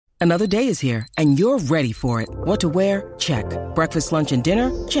Another day is here, and you're ready for it. What to wear? Check. Breakfast, lunch, and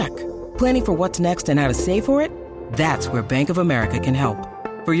dinner? Check. Planning for what's next and how to save for it? That's where Bank of America can help.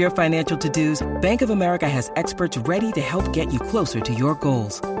 For your financial to-dos, Bank of America has experts ready to help get you closer to your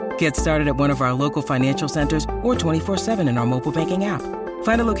goals. Get started at one of our local financial centers or 24/7 in our mobile banking app.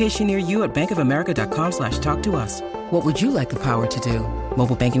 Find a location near you at bankofamerica.com/talktous. What would you like the power to do?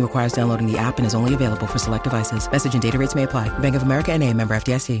 Mobile banking requires downloading the app and is only available for select devices. Message and data rates may apply. Bank of America N.A., member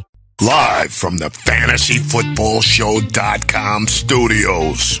FDIC. Live from the FantasyFootballShow.com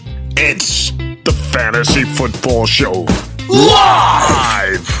studios, it's the Fantasy Football Show.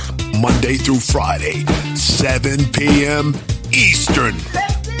 Live! Monday through Friday, 7 p.m. Eastern.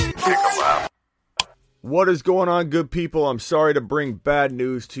 What is going on, good people? I'm sorry to bring bad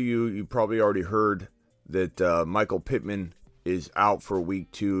news to you. You probably already heard that Michael Pittman is out for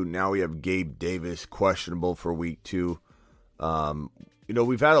week 2. Now we have Gabe Davis questionable for week 2.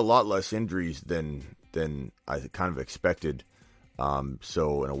 We've had a lot less injuries than I kind of expected.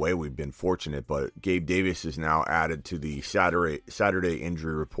 So in a way, we've been fortunate. But Gabe Davis is now added to the Saturday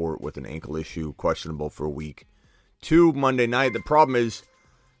injury report with an ankle issue, questionable for week 2 Monday night. The problem is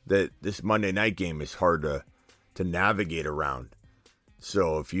that this Monday night game is hard to navigate around.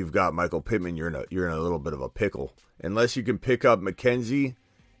 So if you've got Michael Pittman, you're in a little bit of a pickle. Unless you can pick up McKenzie,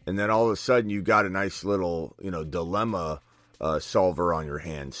 and then all of a sudden you got a nice little dilemma solver on your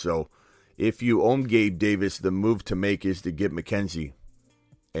hands. So if you own Gabe Davis, the move to make is to get McKenzie.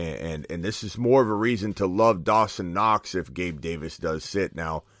 And this is more of a reason to love Dawson Knox if Gabe Davis does sit.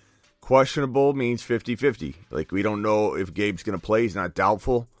 Now, questionable means 50-50. Like, we don't know if Gabe's going to play. He's not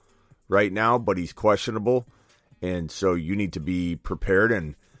doubtful right now, but he's questionable. And so you need to be prepared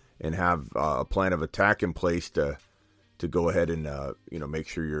and have a plan of attack in place to go ahead and make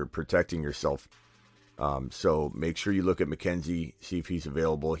sure you're protecting yourself. So make sure you look at McKenzie, see if he's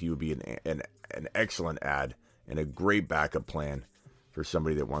available. He would be an excellent add and a great backup plan for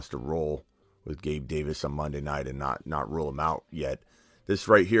somebody that wants to roll with Gabe Davis on Monday night and not rule him out yet. This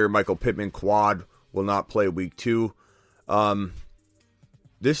right here, Michael Pittman quad, will not play week 2.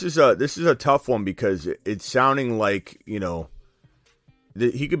 This is a tough one because it's sounding like he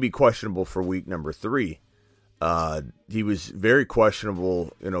could be questionable for week number 3. He was very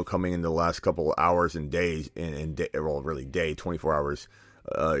questionable, coming in the last couple of hours and days, day 24 hours.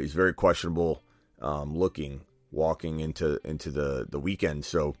 He's very questionable, walking into the weekend.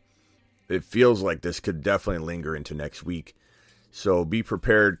 So it feels like this could definitely linger into next week. So be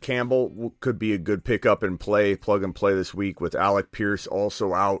prepared. Campbell could be a good pickup and plug and play this week with Alec Pierce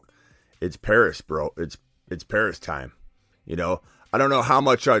also out. It's Paris, bro. It's Paris time. I don't know how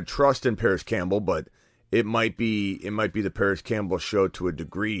much I trust in Paris Campbell, but it might be the Paris Campbell show to a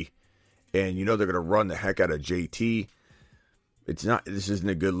degree. And they're going to run the heck out of JT. This isn't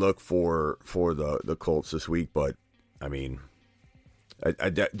a good look for the Colts this week, but I mean, I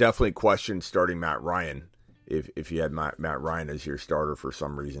definitely question starting Matt Ryan if you had Matt Ryan as your starter for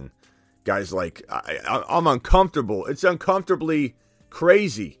some reason. Guys, like, I'm uncomfortable. It's uncomfortably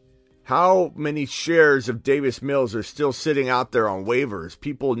crazy how many shares of Davis Mills are still sitting out there on waivers.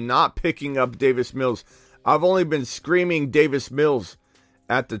 People not picking up Davis Mills. I've only been screaming Davis Mills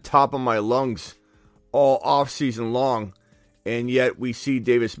at the top of my lungs all offseason long, and yet we see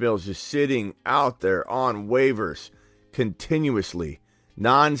Davis Mills just sitting out there on waivers continuously,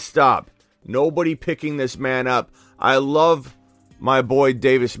 nonstop. Nobody picking this man up. I love my boy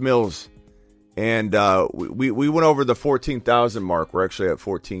Davis Mills. And we went over the 14,000 mark. We're actually at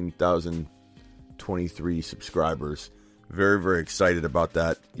 14,023 subscribers. Very, very excited about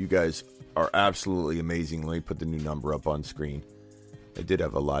that. You guys are absolutely amazing. Let me put the new number up on screen. I did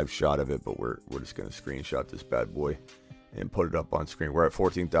have a live shot of it, but we're just going to screenshot this bad boy and put it up on screen. We're at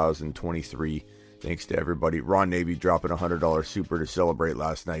 14,023. Thanks to everybody. Ron Navy dropping a $100 super to celebrate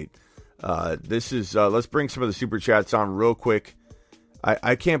last night. Let's bring some of the super chats on real quick.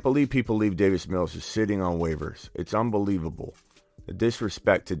 I can't believe people leave Davis Mills just sitting on waivers. It's unbelievable. The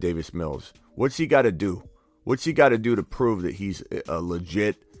disrespect to Davis Mills. What's he got to do? What's he got to do to prove that he's a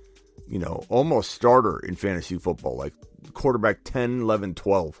legit, almost starter in fantasy football, like quarterback 10, 11,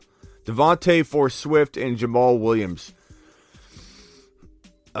 12? Devontae for Swift and Jamal Williams.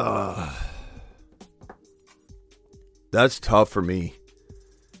 That's tough for me.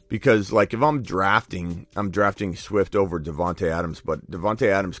 Because, like, if I'm drafting Swift over Devontae Adams, but Devontae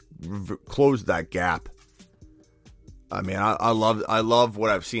Adams closed that gap. I mean, I love what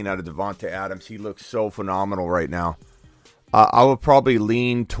I've seen out of Devontae Adams. He looks so phenomenal right now. I would probably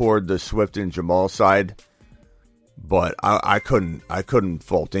lean toward the Swift and Jamal side, but I couldn't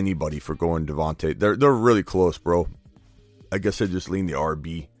fault anybody for going Devontae. They're really close, bro. I guess I just lean the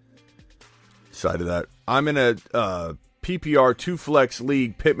RB outside of that. I'm in a PPR 2-flex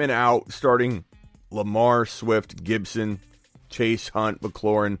league. Pittman out, starting Lamar, Swift, Gibson, Chase, Hunt,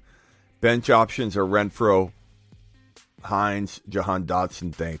 McLaurin. Bench options are Renfro, Hines, Jahan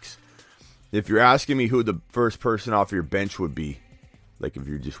Dotson, thanks. If you're asking me who the first person off your bench would be, like if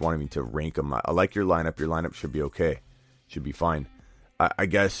you're just wanting me to rank them, I like your lineup. Your lineup should be okay. Should be fine. I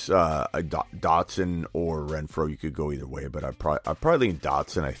guess Dotson or Renfro, you could go either way, but I'd probably lean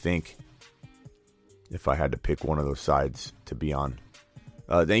Dotson, I think, if I had to pick one of those sides to be on.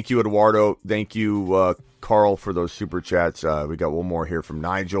 Thank you, Eduardo. Thank you, Carl, for those super chats. We got one more here from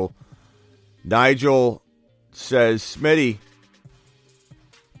Nigel. Nigel says, Smitty,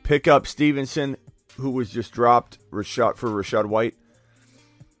 pick up Stevenson, who was just dropped for Rashad White.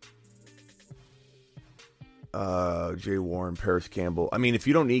 Jay Warren, Paris Campbell. I mean, if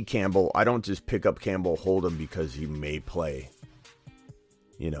you don't need Campbell, I don't just pick up Campbell, hold him because he may play.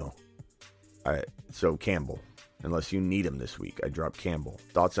 So Campbell, unless you need him this week, I drop Campbell.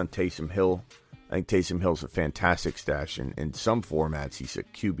 Thoughts on Taysom Hill? I think Taysom Hill's a fantastic stash, and in some formats, he's a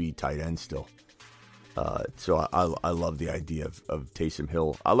QB tight end still. So I love the idea of Taysom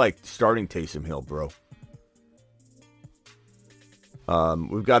Hill. I like starting Taysom Hill, bro.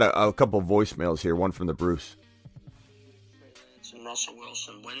 We've got a couple voicemails here. One from the Bruce. And Russell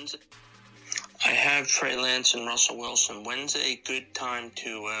Wilson. I have Trey Lance and Russell Wilson. When's a good time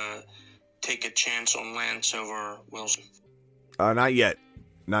to take a chance on Lance over Wilson? Not yet.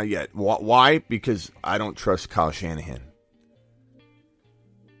 Not yet. Why? Because I don't trust Kyle Shanahan.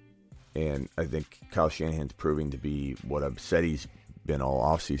 And I think Kyle Shanahan's proving to be what I've said he's been all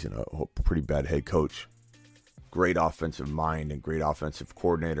offseason, a pretty bad head coach. Great offensive mind and great offensive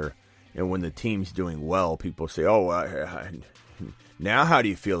coordinator. And when the team's doing well, people say, now how do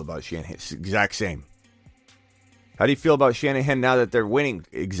you feel about Shanahan? It's the exact same. How do you feel about Shanahan now that they're winning?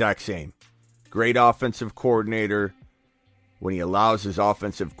 Exact same. Great offensive coordinator. When he allows his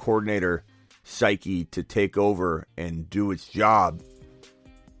offensive coordinator psyche to take over and do its job,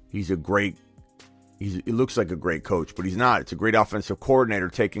 he looks like a great coach, but he's not. It's a great offensive coordinator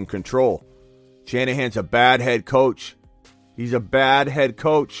taking control. Shanahan's a bad head coach. He's a bad head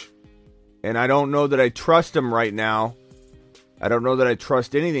coach. And I don't know that I trust him right now. I don't know that I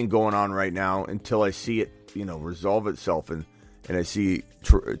trust anything going on right now until I see it, resolve itself and I see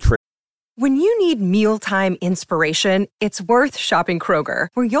When you need mealtime inspiration, it's worth shopping Kroger,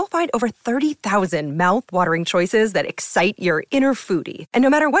 where you'll find over 30,000 mouth-watering choices that excite your inner foodie. And no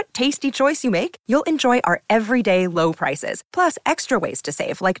matter what tasty choice you make, you'll enjoy our everyday low prices, plus extra ways to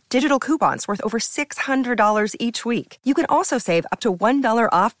save, like digital coupons worth over $600 each week. You can also save up to $1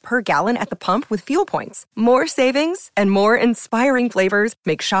 off per gallon at the pump with fuel points. More savings and more inspiring flavors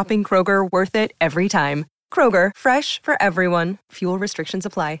make shopping Kroger worth it every time. Kroger, fresh for everyone. Fuel restrictions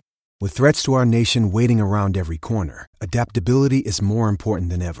apply. With threats to our nation waiting around every corner, adaptability is more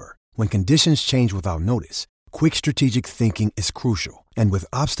important than ever. When conditions change without notice, quick strategic thinking is crucial. And with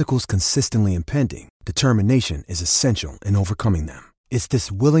obstacles consistently impending, determination is essential in overcoming them. It's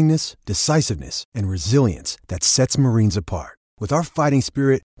this willingness, decisiveness, and resilience that sets Marines apart. With our fighting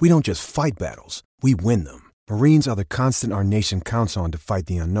spirit, we don't just fight battles, we win them. Marines are the constant our nation counts on to fight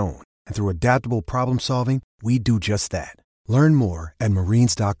the unknown. And through adaptable problem solving, we do just that. Learn more at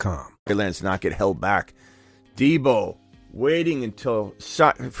marines.com. Let's not get held back. Debo, waiting to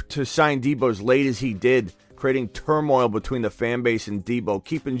sign Debo as late as he did, creating turmoil between the fan base and Debo,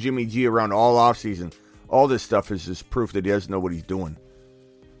 keeping Jimmy G around all offseason. All this stuff is just proof that he doesn't know what he's doing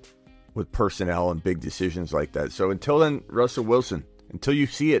with personnel and big decisions like that. So until then, Russell Wilson. Until you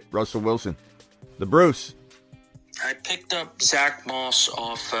see it, Russell Wilson. The Bruce. I picked up Zach Moss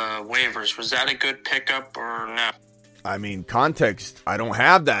off waivers. Was that a good pickup or no? I mean, context, I don't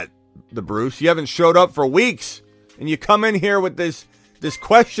have that, the Bruce. You haven't showed up for weeks, and you come in here with this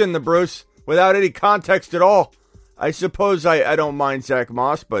question, the Bruce, without any context at all. I suppose I don't mind Zach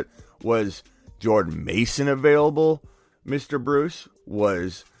Moss, but was Jordan Mason available, Mr. Bruce?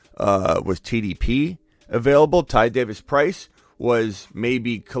 Was TDP available? Ty Davis-Price? Was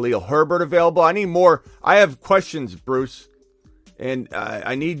maybe Khalil Herbert available? I need more. I have questions, Bruce, and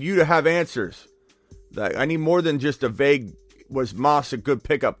I need you to have answers. I need more than just a vague, was Moss a good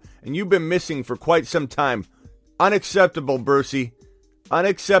pickup? And you've been missing for quite some time. Unacceptable, Brucey.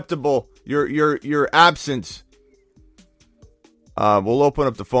 Unacceptable. Your absence. We'll open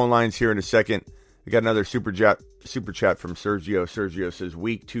up the phone lines here in a second. We got another super chat from Sergio. Sergio says,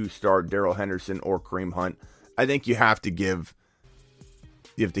 week 2 start Darrell Henderson or Kareem Hunt. I think you have to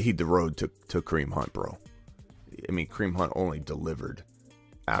heed the road to Kareem Hunt, bro. I mean, Kareem Hunt only delivered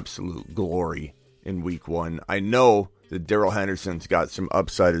absolute glory in week 1. I know that Darrell Henderson's got some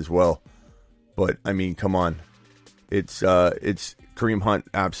upside as well, But I mean, come on, it's Kareem Hunt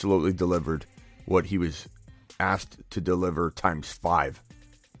absolutely delivered what he was asked to deliver times 5.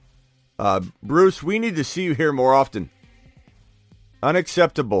 Bruce, we need to see you here more often.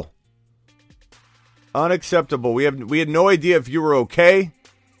 Unacceptable. Unacceptable. We had no idea if you were okay,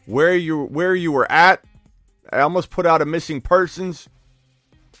 where you were at. I almost put out a missing persons.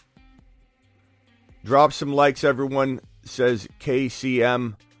 Drop some likes, everyone, says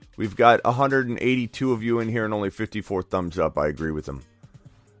KCM. We've got 182 of you in here and only 54 thumbs up. I agree with them.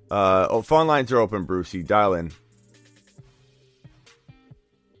 Phone lines are open, Brucey. Dial in.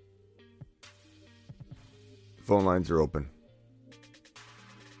 Phone lines are open.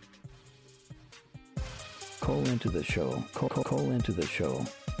 Call into the show. Call into the show.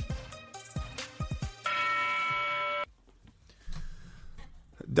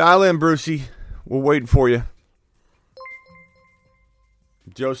 Dial in, Brucey. We're waiting for you.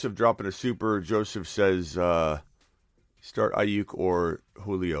 Joseph dropping a super. Joseph says, start Ayuk or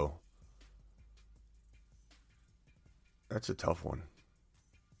Julio. That's a tough one.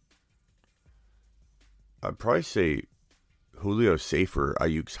 I'd probably say Julio's safer.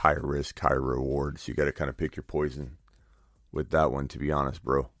 Ayuk's higher risk, higher reward. So you got to kind of pick your poison with that one, to be honest,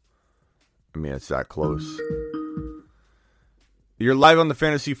 bro. I mean, it's that close. You're live on the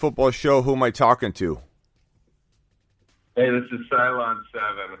Fantasy Football Show. Who am I talking to? Hey, this is Cylon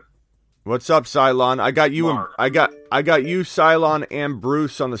 7. What's up, Cylon? I got you. Mark. I got you, Cylon, and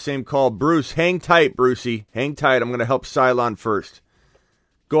Bruce on the same call. Bruce, hang tight, Brucey. Hang tight. I'm going to help Cylon first.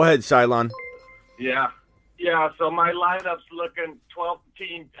 Go ahead, Cylon. Yeah. So my lineup's looking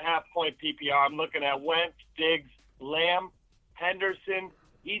 12-team half-point PPR. I'm looking at Wentz, Diggs, Lamb, Henderson,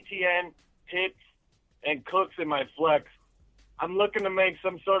 ETN, Pitts, and Cooks in my flex. I'm looking to make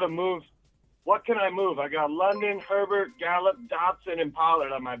some sort of moves. What can I move? I got London, Herbert, Gallup, Dotson, and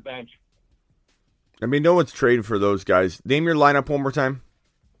Pollard on my bench. I mean, no one's trading for those guys. Name your lineup one more time.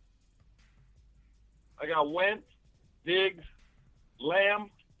 I got Wentz, Diggs, Lamb,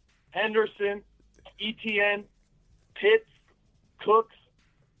 Henderson, ETN, Pitts, Cooks.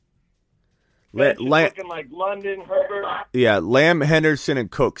 Looking like London, Herbert. Yeah, Lamb, Henderson, and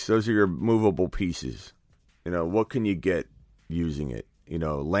Cooks. Those are your movable pieces. You know, what can you get using it? You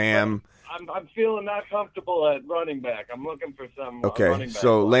know, Lamb. I'm feeling not comfortable at running back. I'm looking for some okay, running back.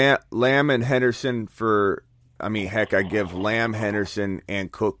 So Lamb and Henderson for, I mean, heck, I give Lamb, Henderson, and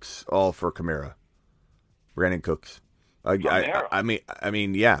Cooks all for Kamara. Brandon Cooks. I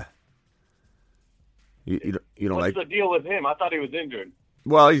mean, yeah. You don't What's like the deal with him? I thought he was injured.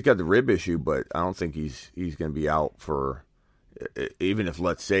 Well, he's got the rib issue, but I don't think he's going to be out for, even if,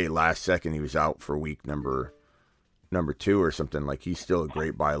 let's say, last second he was out for week number 2 or something. Like, he's still a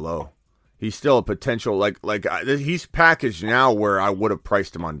great buy low. He's still a potential, like he's packaged now where I would have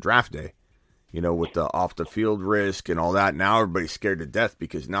priced him on draft day, you know, with the off the field risk and all that. Now everybody's scared to death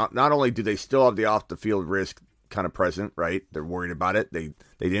because not only do they still have the off the field risk kind of present, right? They're worried about it. They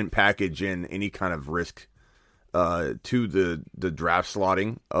didn't package in any kind of risk to the draft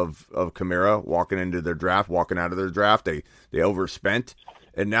slotting of Kamara walking into their draft, walking out of their draft. They overspent,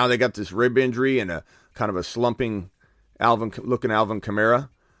 and now they got this rib injury and a kind of a slumping Alvin Kamara.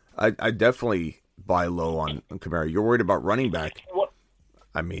 I definitely buy low on Kamara. You're worried about running back.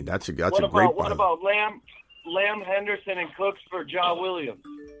 I mean, that's a great buy. What about Lamb, Henderson, and Cooks for John Williams?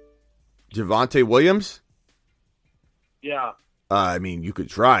 Javonte Williams? Yeah. I mean, you could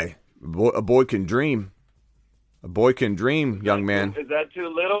try. A boy can dream. A boy can dream, young man. Is that too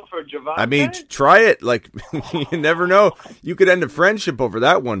little for Javonte? I mean, try it. Like, you never know. You could end a friendship over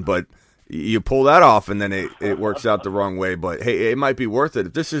that one, but you pull that off and then it works out the wrong way. But, hey, it might be worth it.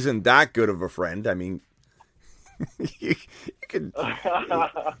 If this isn't that good of a friend, I mean, you could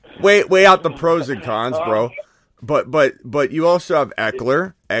weigh out the pros and cons, bro. But you also have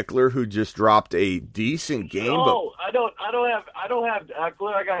Eckler, who just dropped a decent game. No, I don't have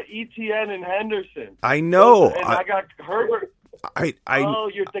Eckler. I got ETN and Henderson. I know. And I got Herbert.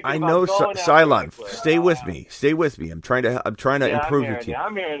 You're thinking I know, Cylon. Stay with me. I'm trying to improve your team.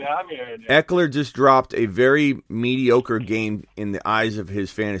 I'm hearing it. Eckler just dropped a very mediocre game in the eyes of his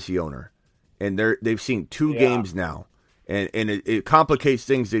fantasy owner, and they've seen 2 games now. And it complicates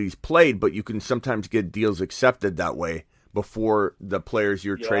things that he's played, but you can sometimes get deals accepted that way before the players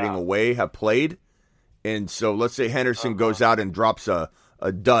you're trading away have played. And so let's say Henderson goes out and drops a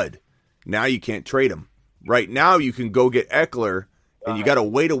dud. Now you can't trade him. Right now you can go get Eckler, and you got to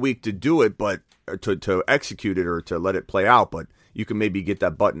wait a week to do it, but to execute it or to let it play out. But you can maybe get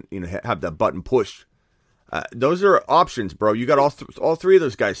that button, have that button pushed. Those are options, bro. You got all 3 of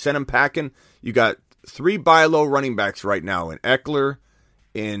those guys. Send them packing. You got 3 buy low running backs right now, and Eckler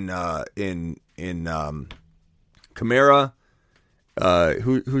in Kamara.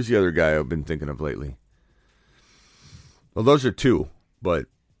 Who's the other guy I've been thinking of lately? Well, those are two, but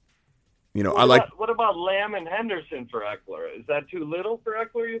What about Lamb and Henderson for Eckler? Is that too little for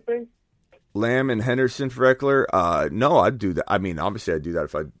Eckler, you think? Lamb and Henderson for Eckler? No, I'd do that. I mean, obviously I'd do that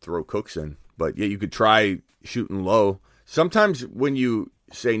if I'd throw Cooks in. But yeah, you could try shooting low. Sometimes when you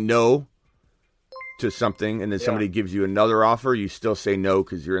say no to something and then somebody gives you another offer, you still say no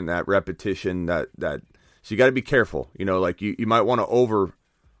because you're in that repetition that so you got to be careful. Like you might want to over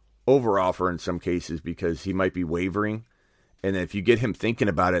offer in some cases because he might be wavering. And then if you get him thinking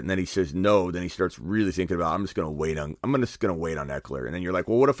about it and then he says no, then he starts really thinking about, I'm just going to wait on Eckler. And then you're like,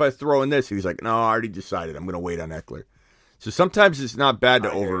 well, what if I throw in this? And he's like, no, I already decided I'm going to wait on Eckler. So sometimes it's not bad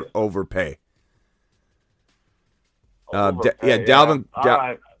to overpay. Dalvin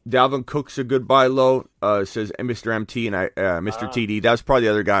Cook's a good buy low, says Mr. MT and Mr. TD. That's probably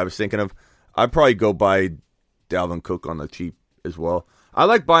the other guy I was thinking of. I'd probably go buy Dalvin Cook on the cheap as well. I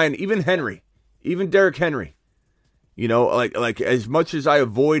like buying even Derrick Henry. Like as much as I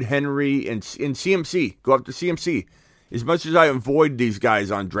avoid Henry in CMC, go up to CMC. As much as I avoid these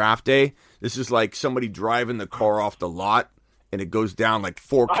guys on draft day, this is like somebody driving the car off the lot and it goes down like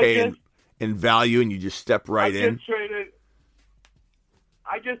 4K in value and you just step right in.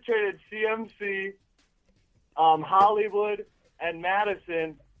 I just traded CMC, Hollywood, and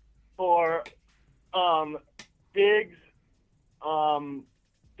Madison for Diggs,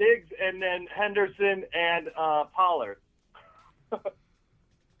 and then Henderson and Pollard.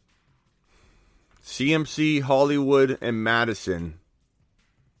 CMC, Hollywood, and Madison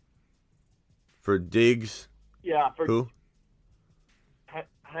for Diggs. Yeah, for who?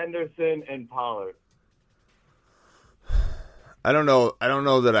 Henderson and Pollard. I don't know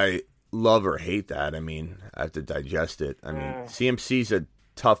that I love or hate that. I mean, I have to digest it. I mean, CMC's a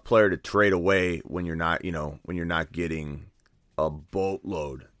tough player to trade away when you're not getting a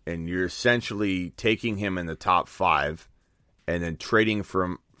boatload. And you're essentially taking him in the top 5 and then trading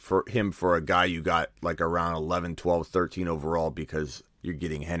for him for a guy you got like around 11, 12, 13 overall because you're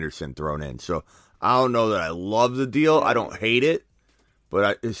getting Henderson thrown in. So I don't know that I love the deal. I don't hate it,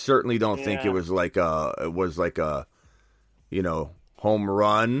 but I certainly don't think it was like a home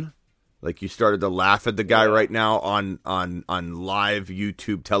run. Like you started to laugh at the guy right now on live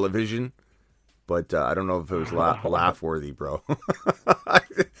YouTube television. But I don't know if it was laugh worthy, bro.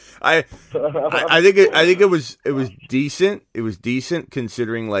 I think it was decent. It was decent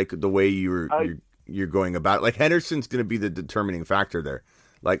considering like the way you're going about it. Like Henderson's going to be the determining factor there.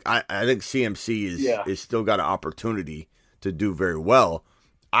 Like I think CMC is still got an opportunity to do very well.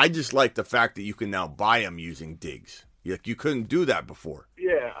 I just like the fact that you can now buy him using Diggs. Like you couldn't do that before.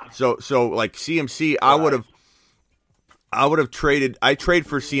 Yeah. So like CMC, I would have traded. I trade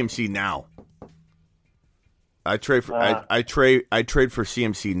for CMC now. I trade for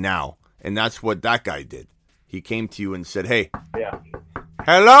CMC now, and that's what that guy did. He came to you and said, "Hey,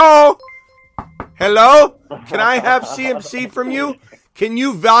 hello, can I have CMC from you? Can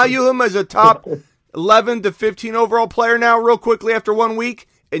you value him as a top 11 to 15 overall player now, real quickly after 1 week?"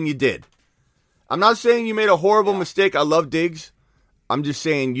 And you did. I'm not saying you made a horrible mistake. I love Diggs. I'm just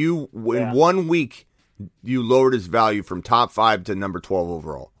saying in 1 week you lowered his value from top 5 to number 12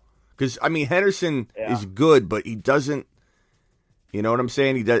 overall. Because, I mean, Henderson is good, but he doesn't, you know what I'm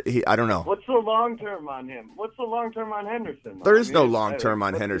saying? I don't know. What's the long term on him? What's the long term on Henderson? There is no long term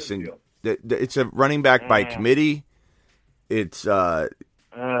on Henderson. It's a running back by committee. It's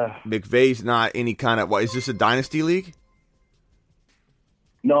McVay's not any kind of, is this a dynasty league?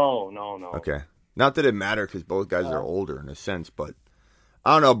 No. Okay. Not that it matters because both guys are older in a sense, but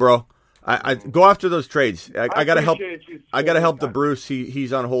I don't know, bro. I go after those trades. I gotta help. I gotta help the Bruce.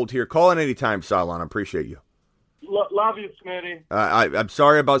 He's on hold here. Call in anytime, Salon. I appreciate you. Love you, Smitty. I'm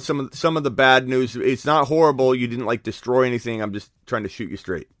sorry about some of the bad news. It's not horrible. You didn't like destroy anything. I'm just trying to shoot you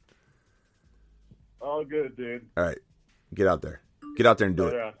straight. All good, dude. All right, get out there. Get out there and do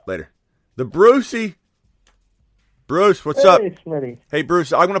it later. The Brucey. Bruce, what's up? Smitty. Hey,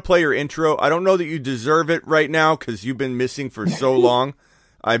 Bruce. I'm gonna play your intro. I don't know that you deserve it right now because you've been missing for so long.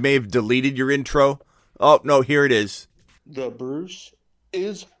 I may have deleted your intro. Oh, no, here it is. The Bruce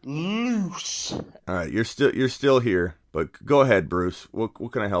is loose. All right, you're still here, but go ahead, Bruce. What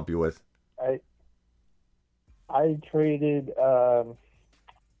can I help you with? I traded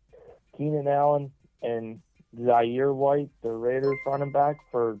Keenan Allen and Zaire White, the Raiders running back,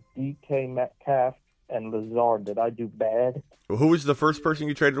 for DK Metcalf and Lazard. Did I do bad? Who was the first person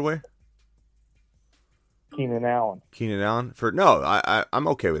you traded away? Keenan Allen. I'm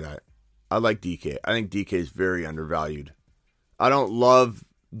okay with that. I like DK. I think DK is very undervalued. I don't love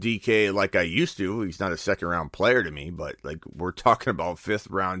DK like I used to. He's not a second round player to me, but like we're talking about 5th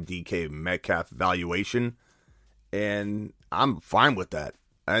round DK Metcalf valuation, and I'm fine with that.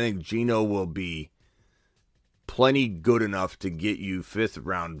 I think Geno will be plenty good enough to get you 5th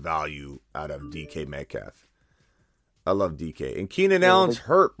round value out of DK Metcalf. I love DK. And Keenan Allen's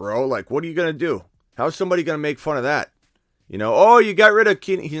hurt, bro. Like, what are you going to do? How's somebody going to make fun of that? You know, oh, you got rid of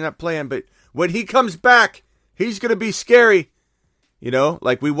Keenan. He's not playing, but when he comes back, he's going to be scary. You know,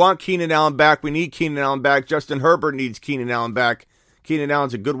 like we want Keenan Allen back. We need Keenan Allen back. Justin Herbert needs Keenan Allen back. Keenan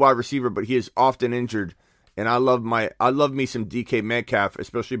Allen's a good wide receiver, but he is often injured. And I love me some DK Metcalf,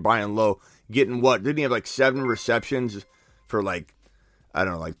 especially buying low. Getting what? Didn't he have like 7 receptions for like, I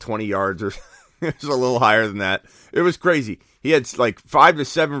don't know, like 20 yards or it was a little higher than that. It was crazy. He had like 5 to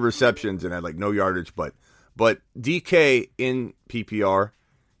 7 receptions and had like no yardage, but DK in PPR,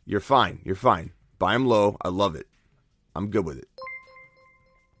 you're fine. You're fine. Buy him low. I love it. I'm good with it.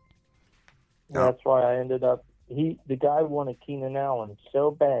 That's why I ended up. The guy wanted Keenan Allen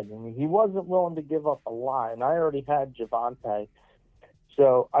so bad. I mean, he wasn't willing to give up a lot, and I already had Javonte.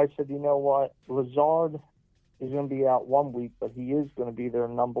 So I said, you know what, Lazard is going to be out 1 week, but he is going to be their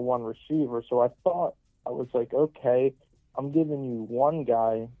number 1 receiver. So I was like, okay, I'm giving you one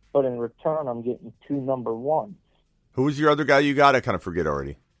guy, but in return, I'm getting 2 number 1s. Who was your other guy you got? I kind of forget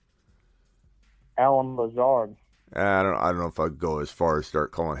already. Alan Lazard. I don't know if I'd go as far as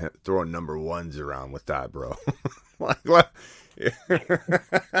start throwing number 1s around with that, bro. Like, what?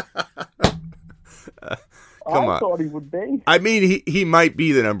 Come on. I thought he would be. I mean, he might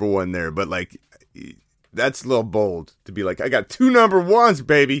be the number 1 there, but like, that's a little bold to be like, I got 2 number 1s,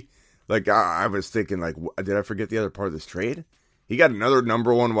 baby. Like, I was thinking, like, did I forget the other part of this trade? He got another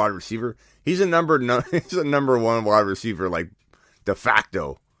number 1 wide receiver. He's a number 1 wide receiver, like de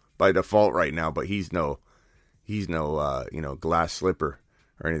facto by default right now. But he's no glass slipper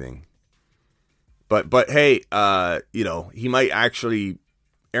or anything. But hey, he might actually.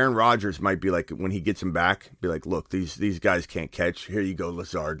 Aaron Rodgers might be like, when he gets him back, be like, look, these guys can't catch. Here you go,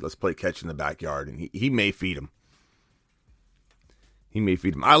 Lazard. Let's play catch in the backyard. And he may feed him. He may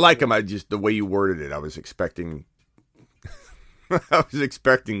feed him. I like him. The way you worded it, I was expecting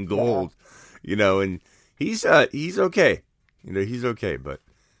gold, and he's okay. He's okay, but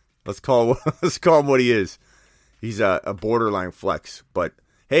let's call him what he is. He's a borderline flex. But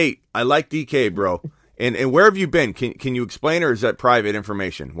hey, I like DK, bro. And where have you been? Can you explain, or is that private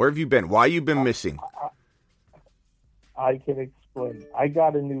information? Where have you been? Why you been missing? I can explain. I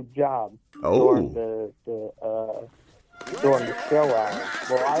got a new job during the show hours.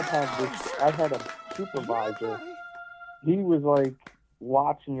 Well, I had a supervisor. He was like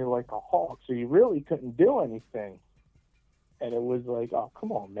watching you like a hawk, so you really couldn't do anything. And it was like, oh,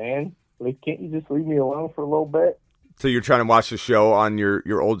 come on, man. Like, can't you just leave me alone for a little bit? So you're trying to watch the show on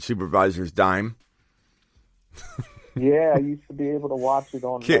your old supervisor's dime? Yeah, I used to be able to watch it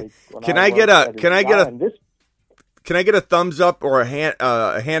on. Can I get a thumbs up or a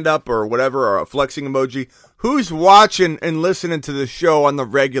hand up or whatever, or a flexing emoji? Who's watching and listening to the show on the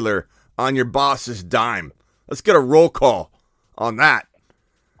regular on your boss's dime? Let's get a roll call on that.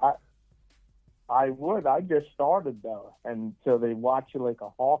 I would. I just started though, and so they watch you like a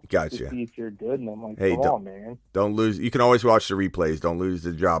hawk to see if you're good. And I'm like, hey, come on, man. Don't lose. You can always watch the replays. Don't lose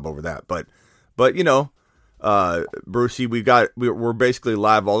the job over that. But Brucey, we're basically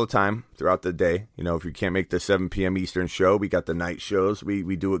live all the time throughout the day. If you can't make the 7 p.m. Eastern show, we got the night shows.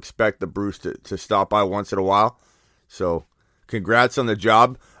 We do expect the Bruce to stop by once in a while. So, congrats on the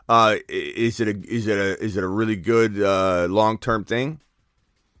job. Is it a really good long-term thing?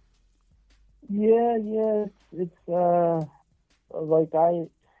 Yeah. It's like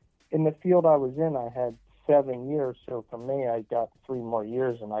in the field I was in, I had 7 years. So for me, I got 3 more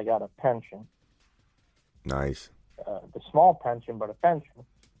years, and I got a pension. Nice. The small pension, but a pension.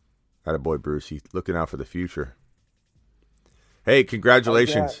 Attaboy, Brucey. Looking out for the future. Hey,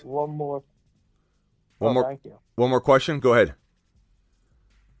 congratulations. One more. Thank you. One more question? Go ahead.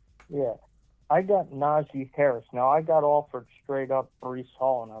 Yeah. I got Najee Harris. Now, I got offered straight up Breece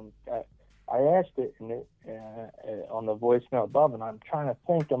Hall, and I asked it on the voicemail above, and I'm trying to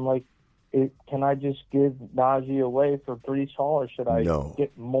think. I'm like, can I just give Najee away for Breece Hall, or should I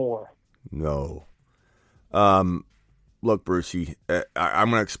get more? No. Look, Brucey, I'm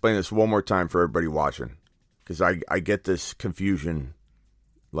going to explain this one more time for everybody watching, because I get this confusion,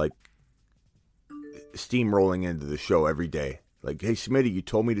 like, steamrolling into the show every day. Like, hey, Smitty, you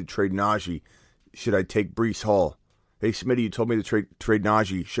told me to trade Najee. Should I take Breece Hall? Hey, Smitty, you told me to trade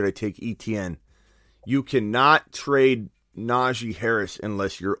Najee. Should I take ETN? You cannot trade Najee Harris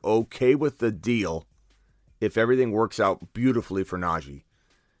unless you're okay with the deal if everything works out beautifully for Najee.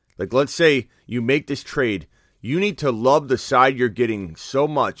 Like, let's say you make this trade. You need to love the side you're getting so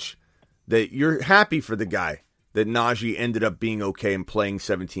much that you're happy for the guy that Najee ended up being okay and playing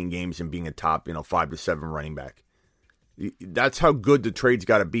 17 games and being a top, 5 to 7 running back. That's how good the trade's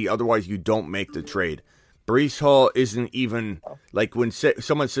got to be. Otherwise, you don't make the trade. Breece Hall isn't even, like, when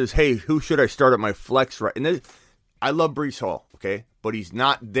someone says, hey, who should I start at my flex? Right? And I love Breece Hall, okay? But he's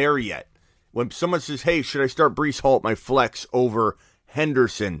not there yet. When someone says, hey, should I start Breece Hall at my flex over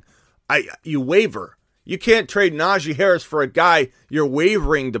Henderson? You waver. You can't trade Najee Harris for a guy you're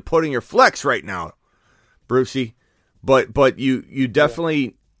wavering to put in your flex right now, Brucey. But you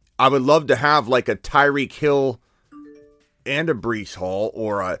definitely, I would love to have like a Tyreek Hill and a Breece Hall,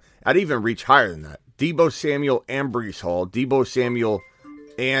 or I'd even reach higher than that. Deebo Samuel and Breece Hall, Deebo Samuel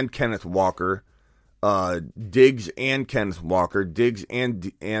and Kenneth Walker, Diggs and Kenneth Walker, Diggs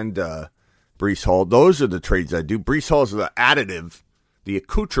and Breece Hall. Those are the trades I do. Breece Hall is the additive, the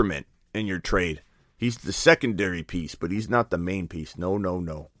accoutrement in your trade. He's the secondary piece, but he's not the main piece.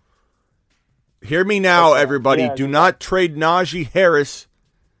 No. Hear me now, everybody. Do not trade Najee Harris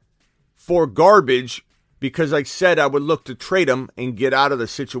for garbage, because like I said, I would look to trade him and get out of the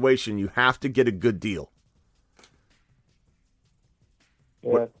situation. You have to get a good deal.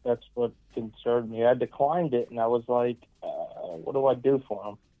 Yeah, that's what concerned me. I declined it, and I was like, what do I do for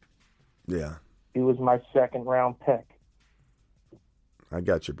him? Yeah. He was my second-round pick. I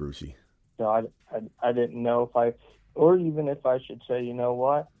got you, Brucey. So I didn't know or even if I should say, you know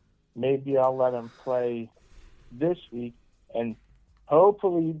what, maybe I'll let him play this week, and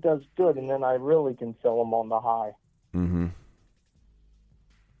hopefully he does good, and then I really can fill him on the high. Mm-hmm.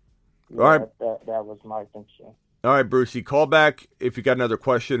 Yeah, all right. That was my concern. All right, Brucey, call back if you got another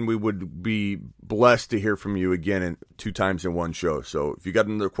question. We would be blessed to hear from you again 2 times in one show. So if you got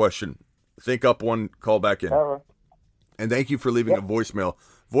another question, think up one, call back in. All right. And thank you for leaving a voicemail.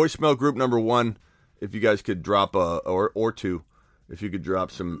 Voicemail group number 1, if you guys could drop or 2, if you could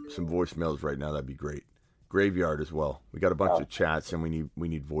drop some voicemails right now, that'd be great. Graveyard as well. We got a bunch of chats and we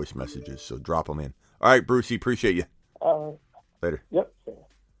need voice messages, so drop them in. All right, Brucey, appreciate you. All right. Later. Yep.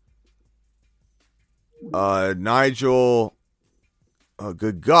 Nigel. Oh,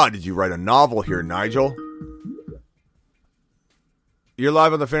 good God, did you write a novel here, Nigel? You're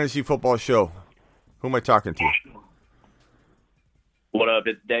live on the Fantasy Football Show. Who am I talking to? What up?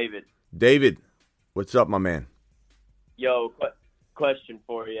 It's David. David, what's up, my man? Yo, question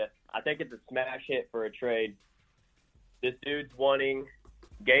for you. I think it's a smash hit for a trade. This dude's wanting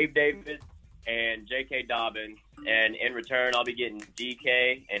Gabe Davis and J.K. Dobbins, and in return, I'll be getting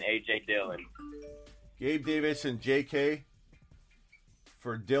DK and A.J. Dillon. Gabe Davis and J.K.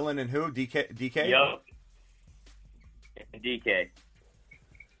 for Dillon and who? DK? Yup. DK.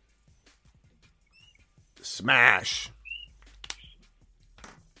 Smash.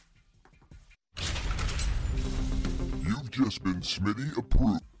 You've just been Smitty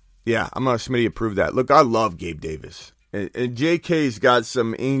approved. Yeah, I'm going to Smitty approve that. Look, I love Gabe Davis. And J.K.'s got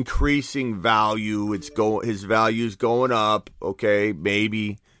some increasing value. His value's going up, okay,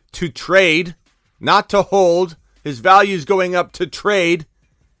 maybe. To trade, not to hold. His value's going up to trade.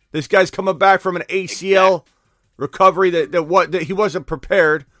 This guy's coming back from an ACL recovery that he wasn't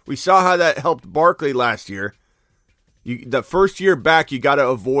prepared. We saw how that helped Barkley last year. The first year back, you got to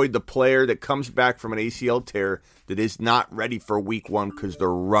avoid the player that comes back from an ACL tear that is not ready for week 1 because they're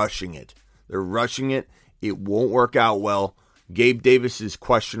rushing it. They're rushing it. It won't work out well. Gabe Davis is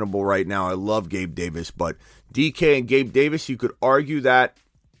questionable right now. I love Gabe Davis, but DK and Gabe Davis, you could argue that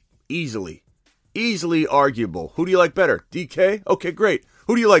easily. Easily arguable. Who do you like better? DK? Okay, great.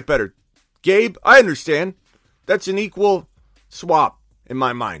 Who do you like better? Gabe? I understand. That's an equal swap in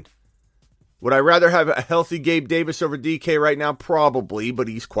my mind. Would I rather have a healthy Gabe Davis over DK right now? Probably, but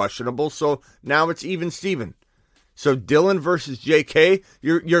he's questionable, so now it's even Steven. So Dillon versus JK,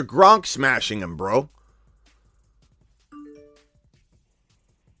 you're Gronk smashing him, bro.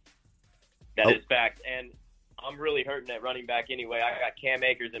 That is fact, and I'm really hurting at running back anyway. I got Cam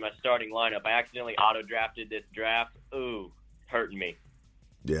Akers in my starting lineup. I accidentally auto-drafted this draft. Ooh, hurting me.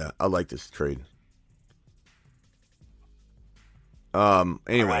 Yeah, I like this trade. Anyway.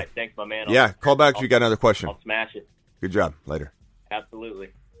 All right, thanks, my man. Call back if you got another question. I'll smash it. Good job. Later. Absolutely.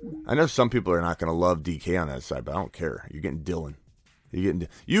 I know some people are not going to love DK on that side, but I don't care. You're getting Dillon.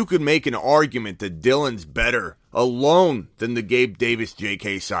 You could make an argument that Dillon's better alone than the Gabe Davis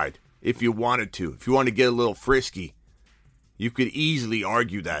JK side if you wanted to. If you want to get a little frisky, you could easily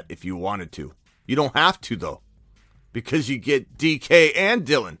argue that if you wanted to. You don't have to, though, because you get DK and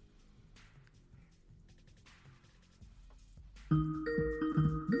Dillon.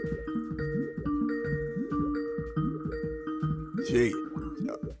 Gee.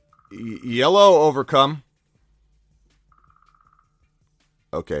 Yellow overcome.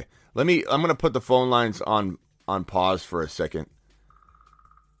 Okay. I'm going to put the phone lines on pause for a second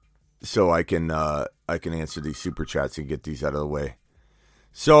so I can answer these super chats and get these out of the way.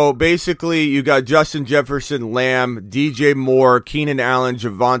 So basically, you got Justin Jefferson, Lamb, DJ Moore, Keenan Allen,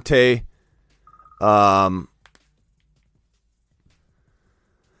 Javonte,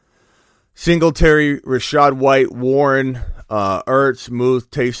 Singletary, Rashad White, Warren, Ertz,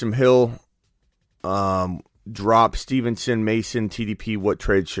 Muth, Taysom Hill, drop Stevenson, Mason, TDP. What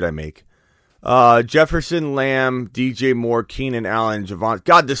trade should I make? Jefferson, Lamb, DJ Moore, Keenan Allen, Javonte.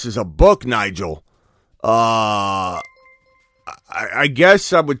 God, this is a book, Nigel. I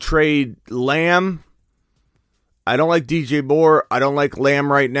guess I would trade Lamb. I don't like DJ Moore. I don't like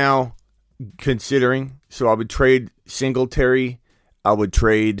Lamb right now, considering. So I would trade Singletary. I would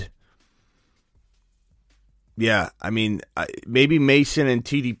trade... Yeah, I mean, maybe Mason and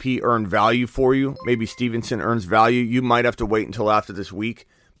TDP earn value for you. Maybe Stevenson earns value. You might have to wait until after this week.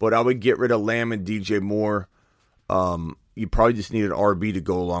 But I would get rid of Lamb and DJ Moore. You probably just need an RB to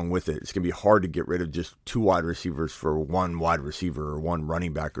go along with it. It's going to be hard to get rid of just 2 wide receivers for 1 wide receiver or 1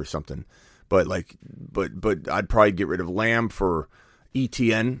 running back or something. But I'd probably get rid of Lamb for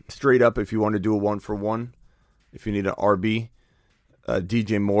ETN straight up if you want to do a 1-for-1. If you need an RB.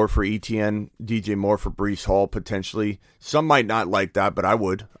 DJ Moore for ETN, DJ Moore for Breece Hall, potentially. Some might not like that, but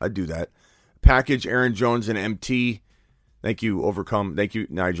I'd do that. Package Aaron Jones and MT. Thank you, Overcome. Thank you,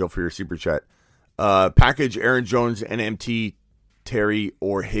 Nigel, for your super chat. Package Aaron Jones and MT, Terry,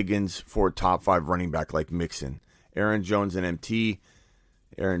 or Higgins for a top 5 running back like Mixon. Aaron Jones and MT,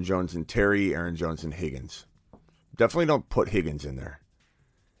 Aaron Jones and Terry, Aaron Jones and Higgins. Definitely don't put Higgins in there.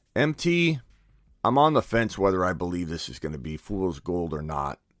 MT... I'm on the fence whether I believe this is going to be fool's gold or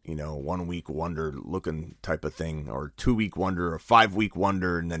not. 1 week wonder looking type of thing, or 2 week wonder, or 5 week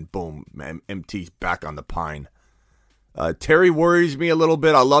wonder, and then boom, MT's back on the pine. Terry worries me a little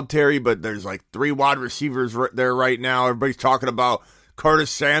bit. I love Terry, but there's like 3 wide receivers right there right now. Everybody's talking about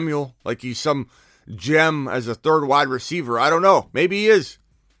Curtis Samuel like he's some gem as a 3rd wide receiver. I don't know. Maybe he is.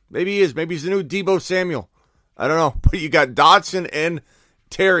 Maybe he's the new Deebo Samuel. I don't know. But you got Dotson and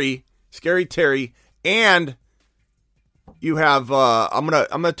Terry. Scary Terry, and you have. I'm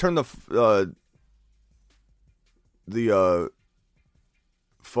gonna turn the phone.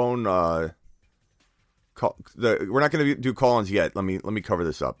 Call. We're not gonna do call-ins yet. Let me cover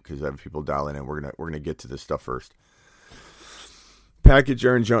this up because I have people dialing in. We're gonna get to this stuff first. Package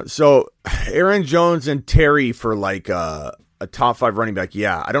Aaron Jones. So Aaron Jones and Terry for like a top 5 running back.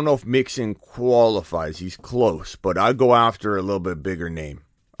 Yeah, I don't know if Mixon qualifies. He's close, but I'd go after a little bit bigger name.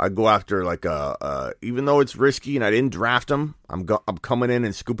 I'd go after like even though it's risky and I didn't draft him, I'm coming in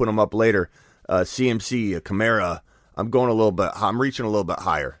and scooping him up later. CMC, a Kamara. I'm reaching a little bit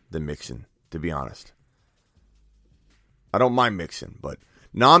higher than Mixon, to be honest. I don't mind Mixon, but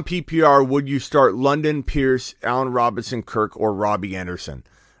non-PPR, would you start London, Pierce, Allen Robinson, Kirk, or Robbie Anderson?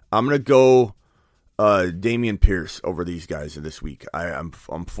 I'm gonna go Dameon Pierce over these guys this week. I'm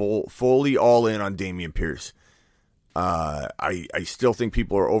fully all in on Dameon Pierce. I still think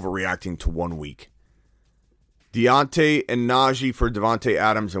people are overreacting to 1 week. Deontay and Najee for Devontae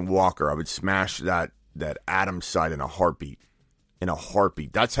Adams and Walker. I would smash that Adams side in a heartbeat.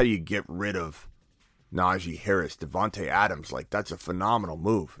 That's how you get rid of Najee Harris. Devontae Adams, that's a phenomenal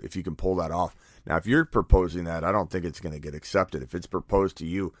move if you can pull that off. Now, if you're proposing that, I don't think it's going to get accepted. If it's proposed to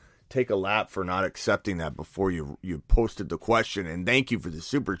you, take a lap for not accepting that before you posted the question. And thank you for the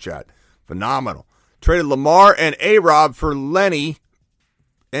super chat. Phenomenal. Traded Lamar and A-Rob for Lenny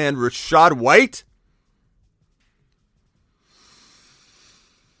and Rashad White.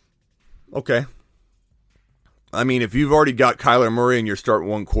 Okay. I mean, if you've already got Kyler Murray and you're starting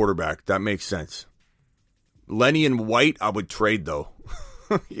 1 quarterback, that makes sense. Lenny and White, I would trade, though.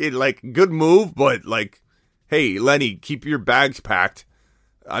 Good move, but hey, Lenny, keep your bags packed.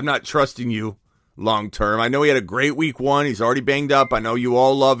 I'm not trusting you long term. I know he had a great week 1. He's already banged up. I know you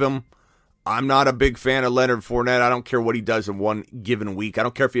all love him. I'm not a big fan of Leonard Fournette. I don't care what he does in 1 given week. I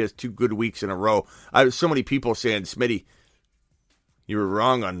don't care if he has 2 good weeks in a row. I have so many people saying, Smitty, you were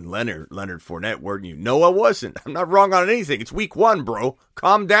wrong on Leonard Fournette, weren't you? No, I wasn't. I'm not wrong on anything. It's week 1, bro.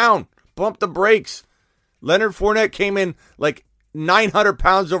 Calm down. Bump the brakes. Leonard Fournette came in 900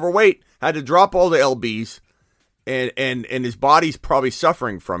 pounds overweight, had to drop all the LBs, and his body's probably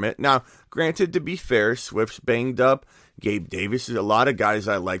suffering from it. Now, granted, to be fair, Swift's banged up. Gabe Davis, a lot of guys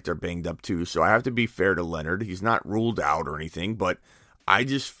I liked are banged up too, so I have to be fair to Leonard. He's not ruled out or anything, but I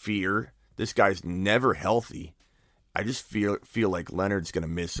just fear this guy's never healthy, I just feel like Leonard's going to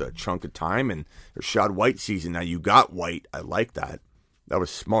miss a chunk of time, and Rashad White season. Now, you got White. I like that. That was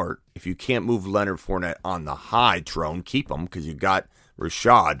smart. If you can't move Leonard Fournette on the high, Trone, keep him because you got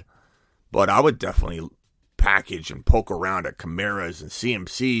Rashad. But I would definitely package and poke around at Kamaras and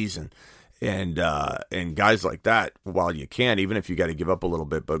CMCs and guys like that while you can, even if you got to give up a little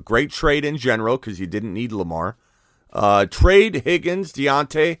bit. But great trade in general because you didn't need Lamar. Trade Higgins,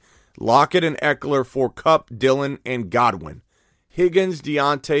 Deontay, Lockett, and Eckler for Kupp, Dillon, and Godwin. Higgins,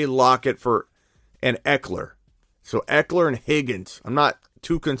 Deontay, Lockett and Eckler. So Eckler and Higgins. I'm not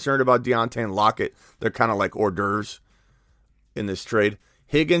too concerned about Deontay and Lockett. They're kind of like hors d'oeuvres in this trade.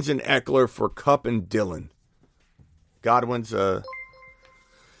 Higgins and Eckler for Kupp and Dillon. Godwin's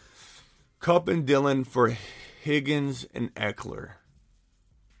Kupp and Dillon for Higgins and Eckler.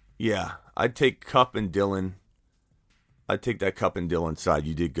 Yeah, I'd take Kupp and Dillon. I'd take that Kupp and Dillon side.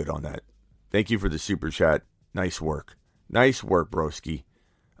 You did good on that. Thank you for the super chat. Nice work. Nice work, broski.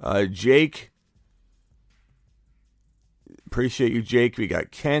 Jake. Appreciate you, Jake. We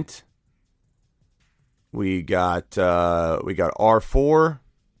got Kent. We got R4.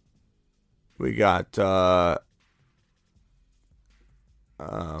 We got I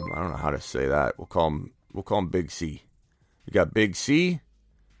don't know how to say that. We'll call him Big C. We got Big C.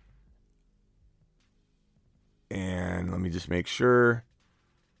 And let me just make sure.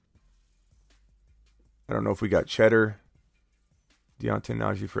 I don't know if we got Cheddar. Deontay,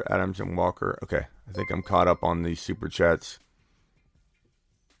 Najee for Adams and Walker. Okay, I think I'm caught up on these super chats.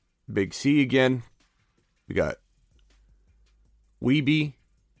 Big C again. We got Weeby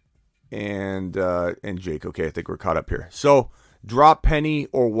and Jake. Okay, I think we're caught up here. So drop Penny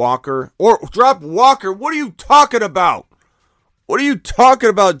or Walker. Or drop Walker. What are you talking about? What are you talking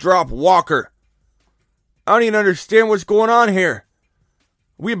about, drop Walker? I don't even understand what's going on here.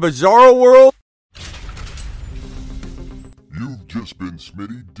 We a bizarro world? You've just been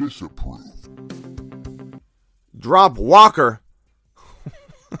Smitty disapproved. Drop Walker.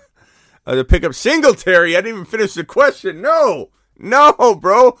 To pick up Singletary. I didn't even finish the question. No,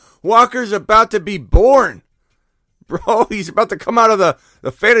 bro. Walker's about to be born. Bro, he's about to come out of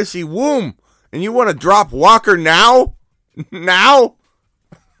the fantasy womb. And you want to drop Walker now? Now?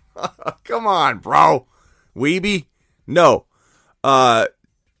 Come on, bro. Weeby? No.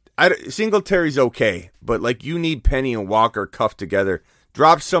 Singletary's okay, but like you need Penny and Walker cuffed together.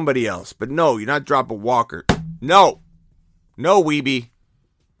 Drop somebody else. But no, you're not dropping Walker. No, Weeby.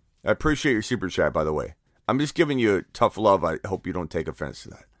 I appreciate your super chat, by the way. I'm just giving you tough love. I hope you don't take offense to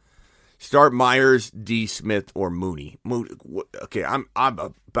that. Start Myers, D. Smith, or Mooney. Okay, I'm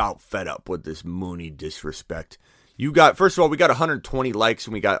about fed up with this Mooney disrespect. First of all, we got 120 likes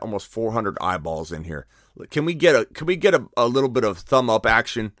and we got almost 400 eyeballs in here. Can we get a little bit of thumb up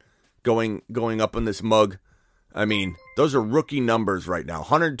action going up in this mug? I mean, those are rookie numbers right now.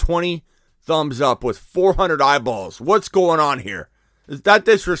 120 thumbs up with 400 eyeballs. What's going on here? That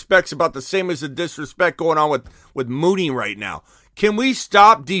disrespect's about the same as the disrespect going on with Mooney right now. Can we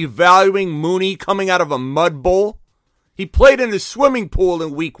stop devaluing Mooney coming out of a mud bowl? He played in the swimming pool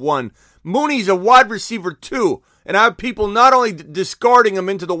in week 1. Mooney's a wide receiver 2. And I have people not only discarding him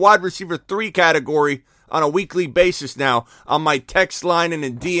into the wide receiver 3 category on a weekly basis now on my text line and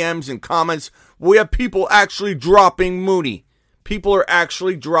in DMs and comments. We have people actually dropping Mooney. People are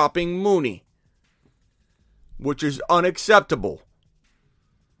actually dropping Mooney, which is unacceptable.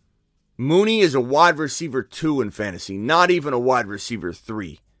 Mooney is a wide receiver 2 in fantasy, not even a wide receiver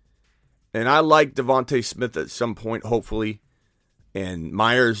 3. And I like Devontae Smith at some point, hopefully. And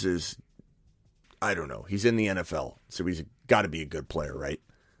Myers is, I don't know, he's in the NFL, so he's got to be a good player, right?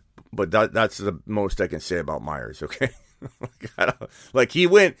 But that's the most I can say about Myers, okay? Like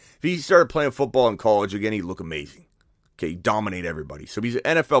if he started playing football in college again, he'd look amazing. Okay, he'd dominate everybody. So he's an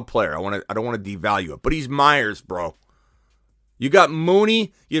NFL player. I don't want to devalue it, but he's Myers, bro. You got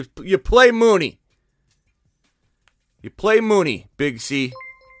Mooney. You play Mooney. You play Mooney, Big C.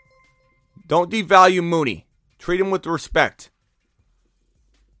 Don't devalue Mooney. Treat him with respect.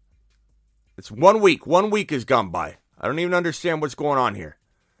 It's 1 week. 1 week has gone by. I don't even understand what's going on here.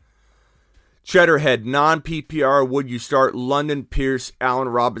 Cheddarhead, non-PPR, would you start London, Pierce, Allen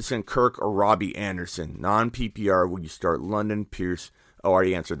Robinson, Kirk, or Robbie Anderson? Non-PPR, would you start London, Pierce? Oh, I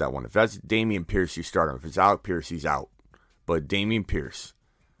already answered that one. If that's Dameon Pierce, you start him. If it's Alec Pierce, he's out. But Dameon Pierce.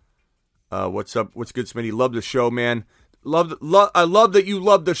 What's up? What's good, Smitty? Love the show, man. I love that you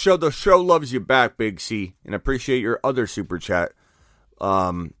love the show. The show loves you back, Big C. And I appreciate your other super chat.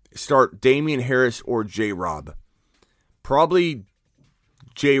 Start Damian Harris or J-Rob. Probably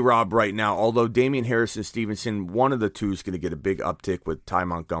J-Rob right now, although Damian Harris and Stevenson, one of the two is going to get a big uptick with Ty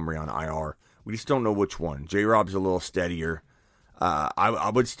Montgomery on IR. We just don't know which one. J-Rob's a little steadier.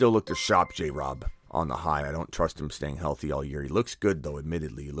 I would still look to shop J-Rob on the high. I don't trust him staying healthy all year. He looks good, though,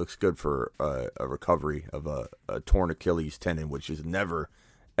 admittedly. He looks good for a recovery of a torn Achilles tendon, which is never,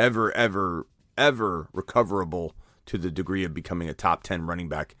 ever, ever, ever recoverable to the degree of becoming a top 10 running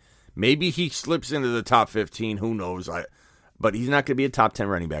back. Maybe he slips into the top 15. Who knows? But he's not going to be a top 10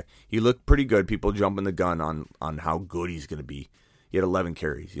 running back. He looked pretty good. People jumping the gun on how good he's going to be. He had 11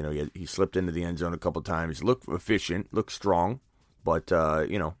 carries. You know, he slipped into the end zone a couple times. Looked efficient. Looked strong. But,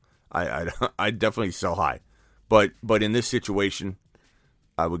 you know, I definitely sell high. But in this situation,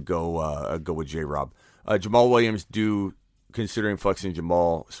 I would go with J-Rob. Jamal Williams, considering flexing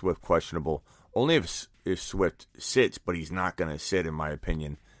Jamal, Swift questionable. Only if Swift sits, but he's not going to sit, in my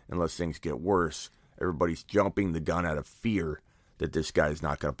opinion, unless things get worse. Everybody's jumping the gun out of fear that this guy is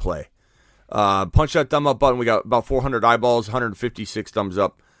not going to play. Punch that thumb up button. We got about 400 eyeballs, 156 thumbs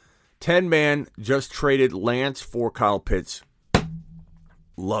up. 10-man just traded Lance for Kyle Pitts.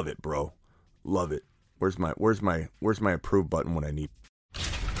 Love it, bro. Love it. Where's my approve button when I need?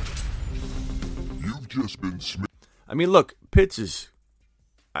 You've just been I mean, look, Pitts is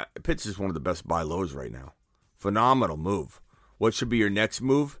one of the best buy lows right now. Phenomenal move. What should be your next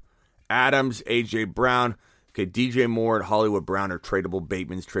move? Adams, A.J. Brown. Okay, DJ Moore and Hollywood Brown are tradable.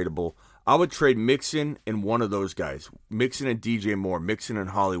 Bateman's tradable. I would trade Mixon and one of those guys. Mixon and DJ Moore. Mixon and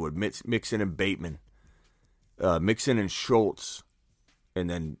Hollywood. Mixon and Bateman. Mixon and Schultz. And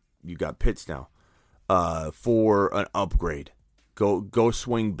then you got Pitts now. For an upgrade. Go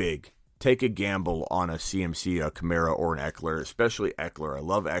swing big. Take a gamble on a CMC, a Kamara, or an Eckler, especially Eckler. I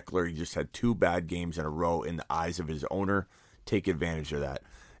love Eckler. He just had 2 bad games in a row in the eyes of his owner. Take advantage of that.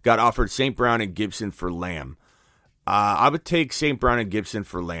 Got offered St. Brown and Gibson for Lamb. I would take St. Brown and Gibson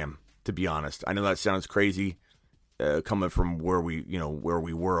for Lamb, to be honest. I know that sounds crazy coming from where we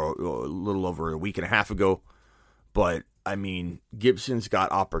were a little over a week and a half ago. But, I mean, Gibson's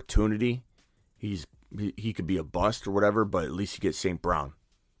got opportunity. He could be a bust or whatever, but at least you get St. Brown.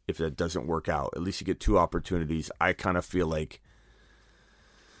 If that doesn't work out, at least you get 2 opportunities. I kind of feel like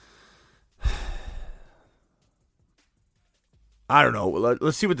I don't know.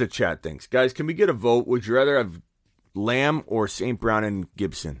 Let's see what the chat thinks. Guys, can we get a vote? Would you rather have Lamb or St. Brown and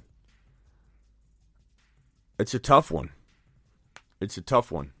Gibson? It's a tough one.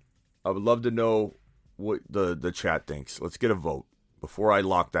 I would love to know what the chat thinks. Let's get a vote before I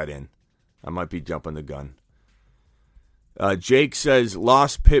lock that in. I might be jumping the gun. Jake says,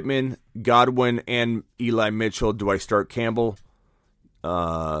 lost Pittman, Godwin, and Eli Mitchell. Do I start Campbell?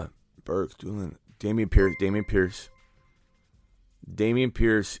 Burke, Damian Pierce. Damian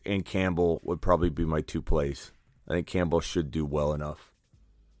Pierce and Campbell would probably be my 2 plays. I think Campbell should do well enough.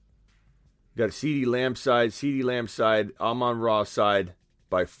 Got a CD Lamb side, Amon-Ra side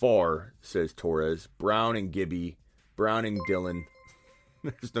by far, says Torres. Brown and Gibby. Brown and Dillon.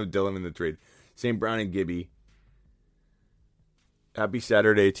 There's no Dillon in the trade. Same Brown and Gibby. Happy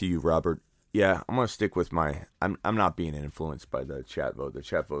Saturday to you, Robert. Yeah, I'm going to stick with my... I'm not being influenced by the chat vote. The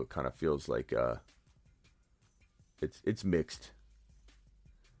chat vote kind of feels like it's mixed.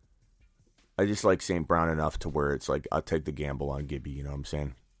 I just like St. Brown enough to where it's like I'll take the gamble on Gibby, you know what I'm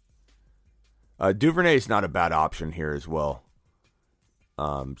saying? Duvernay is not a bad option here as well.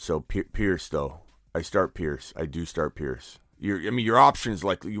 So Pierce, though. I do start Pierce. Your options,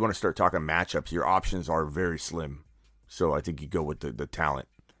 like you want to start talking matchups, your options are very slim. So I think you go with the talent.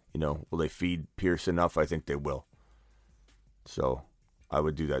 You know, will they feed Pierce enough? I think they will. So I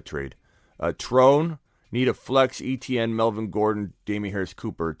would do that trade. Trone, need a flex, ETN, Melvin Gordon, Damian Harris,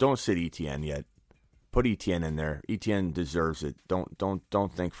 Cooper. Don't sit ETN yet. Put ETN in there. ETN deserves it.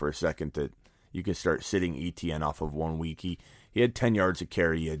 Don't think for a second that you can start sitting ETN off of 1 week. He had 10 yards of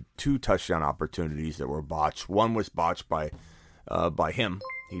carry. He had 2 touchdown opportunities that were botched. One was botched by him.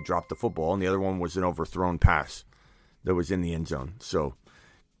 He dropped the football, and the other one was an overthrown pass that was in the end zone. So,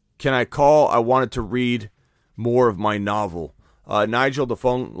 can I call? I wanted to read more of my novel. Nigel, the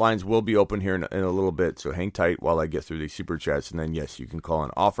phone lines will be open here in a little bit, so hang tight while I get through these super chats, and then, yes, you can call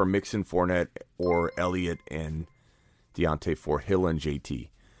and offer Mixon, Fournette, or Elliott and Deontay for Hill and JT.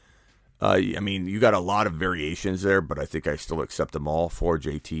 You got a lot of variations there, but I think I still accept them all for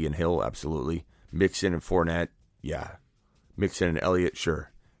JT and Hill, absolutely. Mixon and Fournette, yeah. Mixon and Elliott,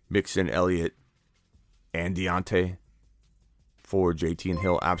 sure. Mixon, Elliott, and Deontay for JT and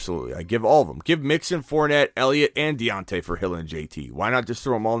Hill, absolutely. I give all of them. Give Mixon, Fournette, Elliott, and Deontay for Hill and JT. Why not just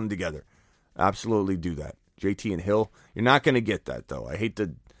throw them all in together? Absolutely do that. JT and Hill, you're not going to get that, though. I hate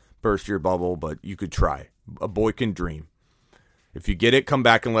to burst your bubble, but you could try. A boy can dream. If you get it, come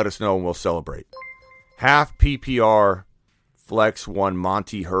back and let us know, and we'll celebrate. Half PPR Flex 1,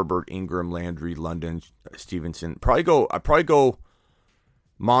 Monty, Herbert, Ingram, Landry, London, Stevenson. I'd probably go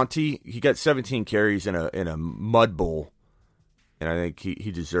Monty. He got 17 carries in a mud bowl, and I think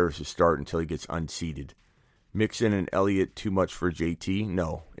he deserves to start until he gets unseated. Mixon and Elliott too much for JT?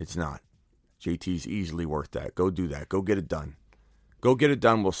 No, it's not. JT's easily worth that. Go do that. Go get it done. Go get it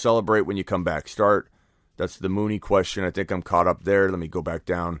done. We'll celebrate when you come back. Start. That's the Mooney question. I think I'm caught up there. Let me go back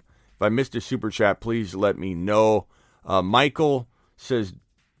down. If I missed a super chat, please let me know. Michael says,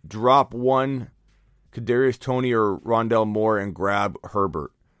 drop one, Kadarius Toney or Rondell Moore, and grab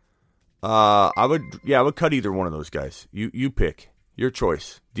Herbert. I would cut either one of those guys. You pick. Your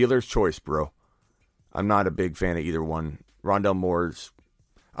choice. Dealer's choice, bro. I'm not a big fan of either one. Rondell Moore's,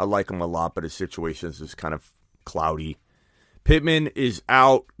 I like him a lot, but his situation is kind of cloudy. Pittman is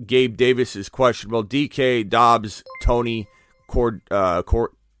out. Gabe Davis is questionable. DK, Dobbs, Toney, Corey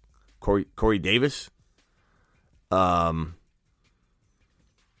Davis. I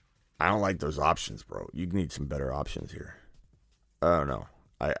don't like those options, bro. You need some better options here. I don't know.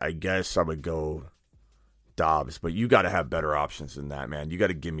 I guess I would go Dobbs, but you got to have better options than that, man. You got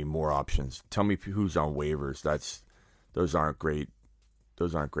to give me more options. Tell me who's on waivers. Those aren't great.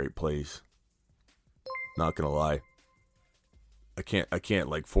 Those aren't great plays. Not gonna lie. I can't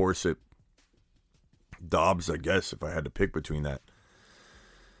like force it. Dobbs, I guess, if I had to pick between that.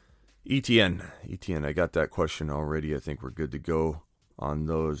 ETN, I got that question already. I think we're good to go on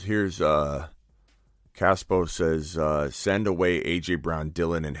those. Here's Caspo says, send away A.J. Brown,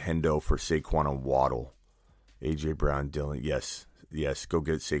 Dillon, and Hendo for Saquon and Waddle. A.J. Brown, Dillon, yes, go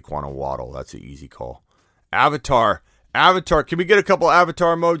get Saquon and Waddle. That's an easy call. Avatar, can we get a couple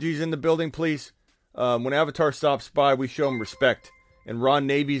Avatar emojis in the building, please? When Avatar stops by, we show him respect. And Ron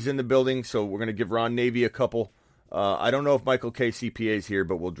Navy's in the building, so we're going to give Ron Navy a couple. I don't know if Michael K. CPA is here,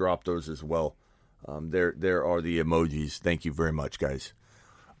 but we'll drop those as well. There are the emojis. Thank you very much, guys.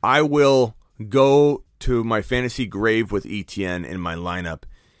 I will go to my fantasy grave with ETN in my lineup.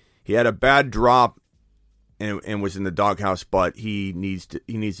 He had a bad drop and was in the doghouse, but he needs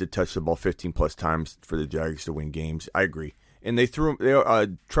to touch the ball 15 plus times for the Jags to win games. I agree. And they threw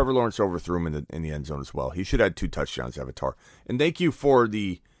him. Trevor Lawrence overthrew him in the end zone as well. He should have had 2 touchdowns, Avatar. And thank you for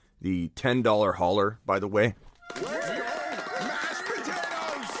the $10 hauler, by the way. Mashed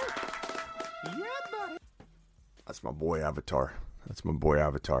potatoes! Yeah, buddy. That's my boy Avatar. That's my boy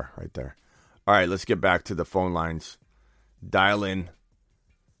Avatar right there. All right, let's get back to the phone lines. Dial in.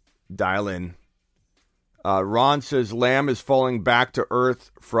 Ron says Lamb is falling back to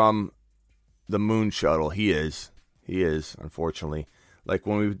earth from the moon shuttle. He is, unfortunately. Like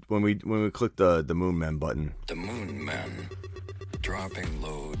when we click the Moon Men button. The Moon Men dropping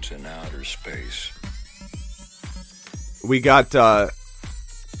loads in outer space. We got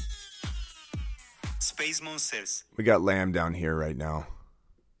Space Monsters. We got Lamb down here right now.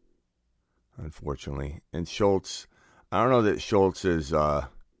 Unfortunately. And Schultz, I don't know that Schultz is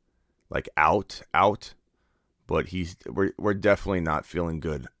like out, but we're definitely not feeling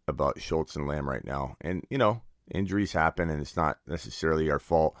good about Schultz and Lamb right now. And injuries happen, and it's not necessarily our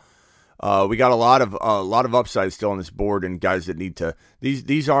fault. We got a lot of upside still on this board, and guys that need to.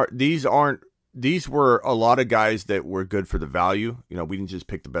 These were a lot of guys that were good for the value. We didn't just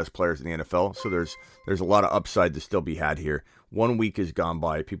pick the best players in the NFL, so there's a lot of upside to still be had here. 1 week has gone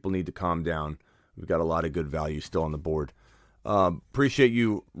by. People need to calm down. We've got a lot of good value still on the board. Appreciate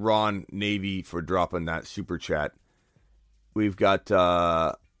you, Ron Navy, for dropping that super chat. We've got.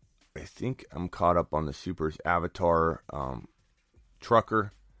 I think I'm caught up on the supers. Avatar,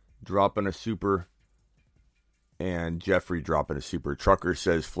 Trucker dropping a super, and Jeffrey dropping a super. Trucker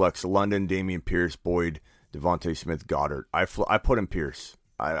says Flex London, Dameon Pierce, Boyd, Devontae Smith, Goddard. I put him Pierce.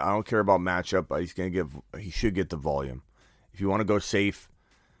 I don't care about matchup. He should get the volume. If you want to go safe,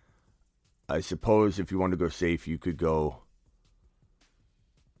 I suppose if you want to go safe, you could go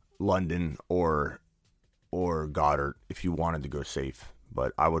London or Goddard if you wanted to go safe.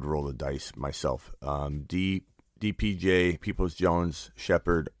 But I would roll the dice myself. DPJ, Peoples-Jones,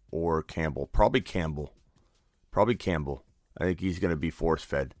 Shepard, or Campbell. Probably Campbell. I think he's going to be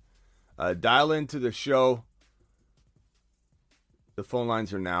force-fed. Dial into the show. The phone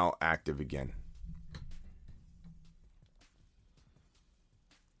lines are now active again.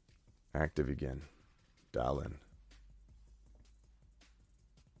 Dial in.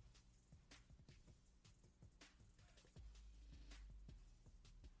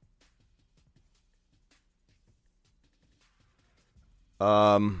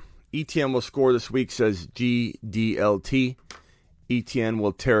 ETN will score this week, says GDLT. ETN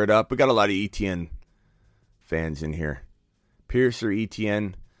will tear it up. We got a lot of ETN fans in here. Pierce or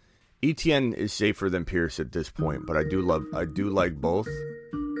ETN. ETN is safer than Pierce at this point, but I do like both,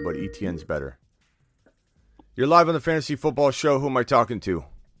 but ETN's better. You're live on the Fantasy Football Show. Who am I talking to?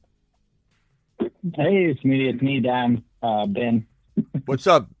 Hey, it's me, Dan, Ben. What's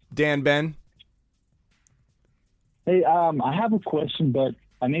up, Dan, Ben? Hey, I have a question, but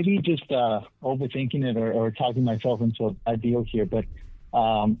I may be just overthinking it or talking myself into a deal here. But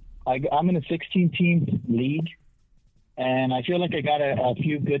I'm in a 16-team league, and I feel like I got a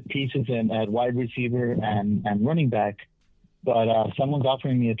few good pieces at wide receiver and running back. But someone's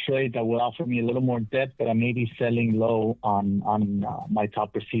offering me a trade that will offer me a little more depth, but I may be selling low on my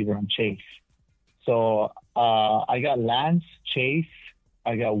top receiver on Chase. So I got Lance, Chase,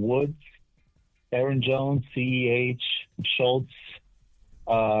 I got Woods, Aaron Jones, CEH, Schultz,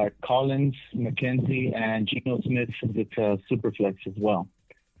 Collins, McKenzie, and Geno Smith with Superflex as well.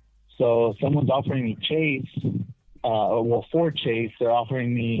 So someone's offering me Chase, for Chase, they're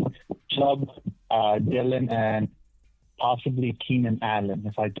offering me Chubb, Dylan, and possibly Keenan Allen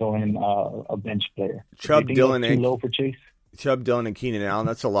if I throw in a bench player. Chubb, Dylan, too low for Chase? Chubb, Dylan, and Keenan Allen.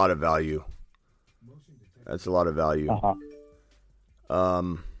 That's a lot of value. That's a lot of value.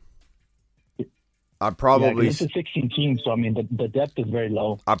 I'd probably it's a 16 team, so I mean the depth is very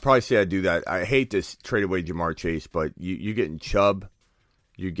low. I'd probably say I'd do that. I hate to trade away Jamar Chase, but you're getting Chubb,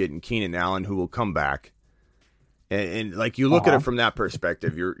 you're getting Keenan Allen, who will come back. And like you look at it from that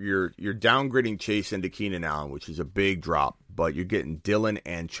perspective, you're downgrading Chase into Keenan Allen, which is a big drop, but you're getting Dylan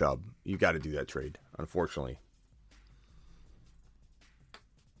and Chubb. You got to do that trade, unfortunately.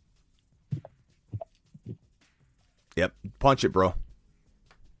 Yep, punch it, bro.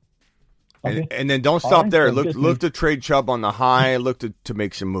 Okay. And then don't stop there. Look to trade Chubb on the high. Look to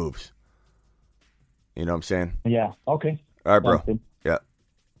make some moves. You know what I'm saying? Yeah. Okay. All right, bro. Yeah.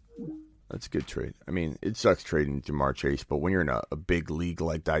 That's a good trade. I mean, it sucks trading Jamar Chase, but when you're in a big league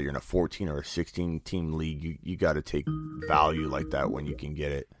like that, you're in a 14 or a 16-team league, you got to take value like that when you can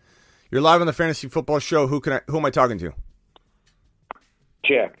get it. You're live on the Fantasy Football Show. Who am I talking to?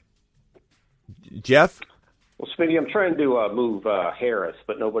 Jeff? Well, Smitty, I'm trying to move Harris,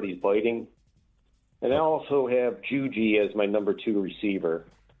 but nobody's biting. And I also have Juji as my number 2 receiver.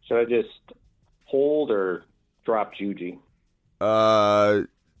 Should I just hold or drop Juji?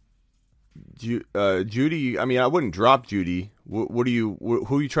 Judy, I mean, I wouldn't drop Judy. Who are you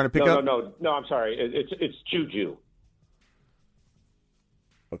trying to pick up? No, I'm sorry. It's Juju.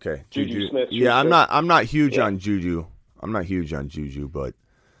 Okay. Juju Smith. Yeah, I'm not huge on Juju. I'm not huge on Juju, but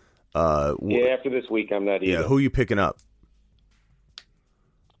after this week I'm not either. Yeah, who are you picking up?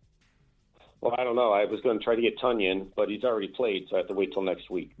 Well, I don't know. I was going to try to get Tunyon, but he's already played, so I have to wait till next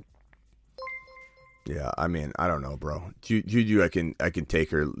week. Yeah, I mean, I don't know, bro. Juju, I can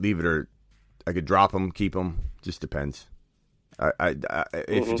take her, leave it, or I could drop him, keep him. Just depends.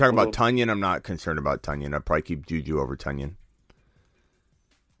 If you're talking about Tunyon, I'm not concerned about Tunyon. I'd probably keep Juju over Tunyon.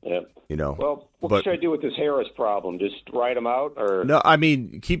 Yeah. You know. Well, what should I do with this Harris problem? Just ride him out, or no? I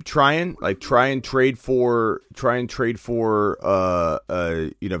mean, keep trying. Like, try and trade for.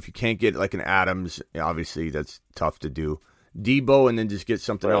 If you can't get like an Adams, obviously that's tough to do. Debo, and then just get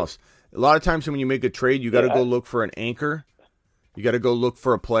something else. A lot of times when you make a trade, you got to go look for an anchor. You got to go look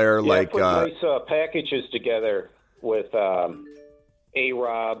for a player like. I put nice packages together with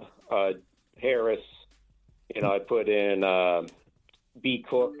A-Rob, Harris. You know, I put in B.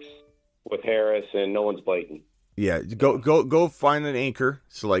 Cooks with Harris, and no one's biting. Yeah, go find an anchor.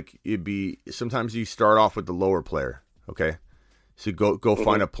 So like sometimes you start off with the lower player. Okay, so go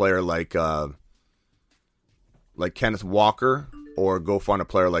find a player like Kenneth Walker, or go find a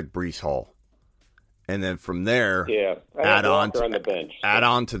player like Breece Hall, and then from there, add on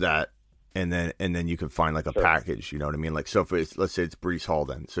to that, and then you can find like a package. You know what I mean? Like, so if let's say it's Breece Hall,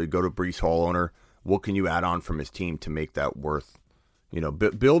 then so you go to Breece Hall owner. What can you add on from his team to make that worth? You know,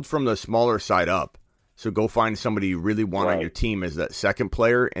 build from the smaller side up. So go find somebody you really want on your team as that second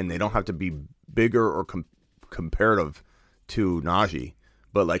player, and they don't have to be bigger or comparative to Najee.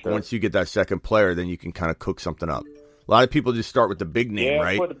 But like once you get that second player, then you can kind of cook something up. A lot of people just start with the big name,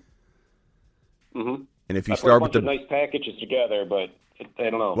 right? And if you start with the nice packages together, but I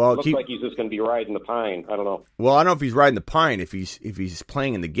don't know. Well, it looks like he's just going to be riding the pine. I don't know. Well, I don't know if he's riding the pine. If he's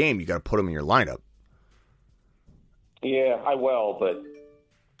playing in the game, you got to put him in your lineup. Yeah, I will, but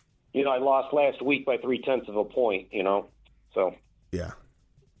I lost last week by 0.3 of a point. So yeah,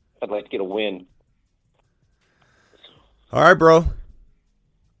 I'd like to get a win. All right, bro.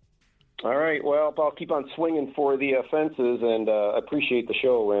 All right. Well, I'll keep on swinging for the fences, and appreciate the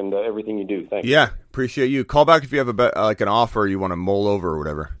show and everything you do. Thanks. Yeah, appreciate you. Call back if you have like an offer you want to mull over or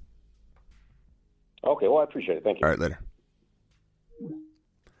whatever. Okay. Well, I appreciate it. Thank you. All right, later.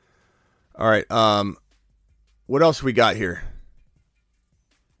 All right. What else we got here?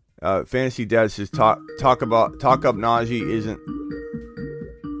 Fantasy Dad says talk up Najee isn't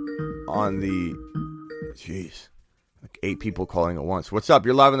on the. Jeez, like 8 people calling at once. What's up?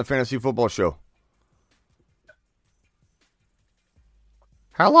 You're live on the Fantasy Football Show.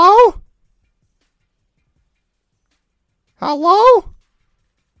 Hello? Hello?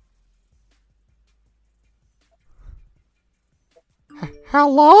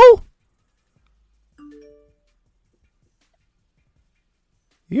 Hello?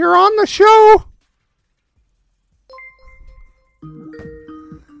 You're on the show.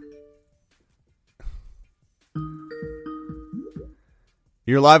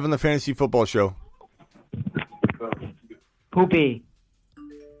 You're live on the Fantasy Football Show. Poopy.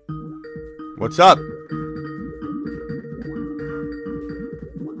 What's up?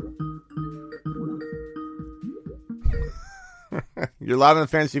 You're live on the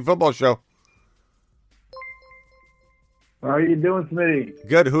Fantasy Football Show. How are you doing, Smitty?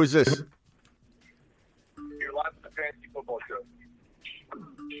 Good. Who's this? You're live on the Fantasy Football Show.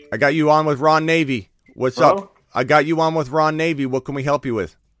 I got you on with Ron Navy. What's up? I got you on with Ron Navy. What can we help you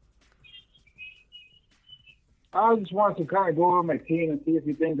with? I just wanted to kind of go over my team and see if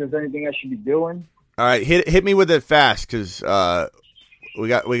you think there's anything I should be doing. All right, hit me with it fast because we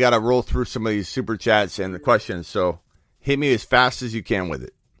got to roll through some of these super chats and the questions. So hit me as fast as you can with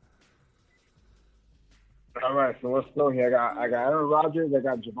it. All right, so let's go here. I got Aaron Rodgers. I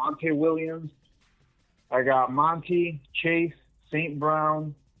got Javonte Williams. I got Monty, Chase, St.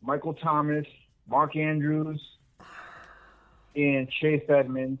 Brown, Michael Thomas, Mark Andrews, and Chase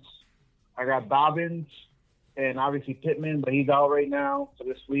Edmonds. I got Dobbins and obviously Pittman, but he's out right now for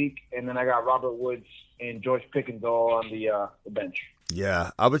this week. And then I got Robert Woods and George Pickens all on the bench.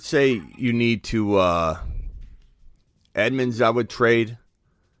 Yeah, I would say you need to Edmonds. I would trade.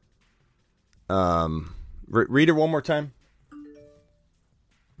 Read it one more time.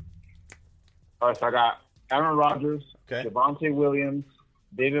 All right, so I got Aaron Rodgers, Javonte Williams,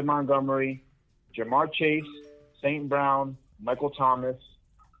 David Montgomery, Jamar Chase, St. Brown, Michael Thomas,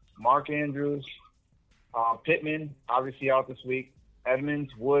 Mark Andrews, Pittman, obviously out this week,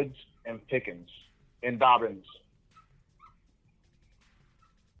 Edmonds, Woods, and Pickens, and Dobbins.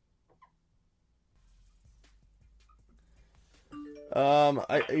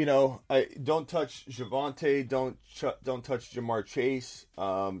 I don't touch Javonte, don't touch Jamar Chase.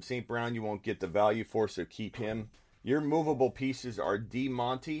 St. Brown, you won't get the value for, so keep him. Your movable pieces are D.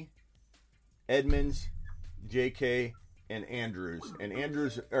 Monty, Edmonds, J.K., and Andrews. And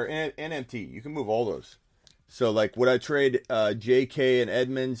Andrews or NMT, you can move all those. So, like, would I trade J.K. and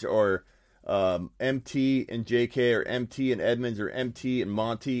Edmonds, or MT and J.K., or MT and Edmonds, or MT and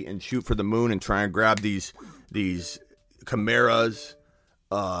Monty, and shoot for the moon and try and grab these Kamaras?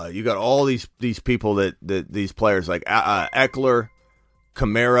 You got all these people that these players like Eckler,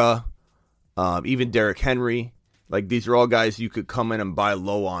 Kamara, even Derrick Henry. Like, these are all guys you could come in and buy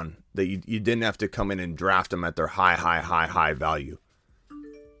low on, that you didn't have to come in and draft them at their high value.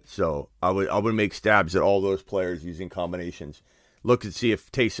 So I would make stabs at all those players using combinations. Look and see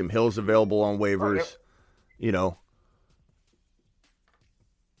if Taysom Hill's available on waivers. Yeah.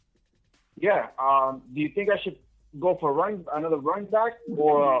 Do you think I should go for another running back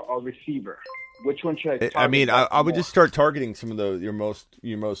or a receiver? Which one should I target? I mean, I would just start targeting some of your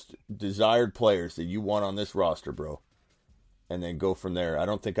most desired players that you want on this roster, bro, and then go from there. I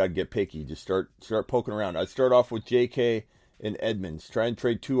don't think I'd get picky. Just start poking around. I'd start off with J.K. and Edmonds. Try and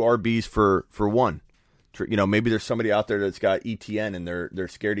trade 2 RBs for one. Maybe there's somebody out there that's got ETN and they're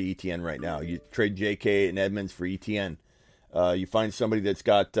scared of ETN right now. You trade J.K. and Edmonds for ETN. You find somebody that's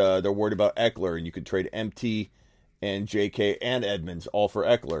got they're worried about Eckler, and you could trade MT and J.K. and Edmonds all for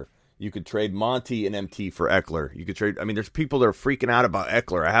Eckler. You could trade Monty and MT for Eckler. You could trade. I mean, there's people that are freaking out about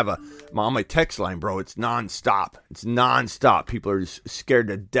Eckler. I have on my text line, bro. It's nonstop. It's nonstop. People are just scared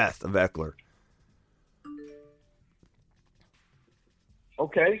to death of Eckler.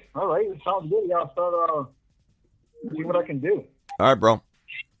 Okay, all right. It sounds good. I'll start see what I can do. All right, bro.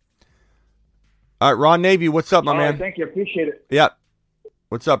 All right, Ron Navy, what's up, my man? Thank you. Appreciate it. Yeah.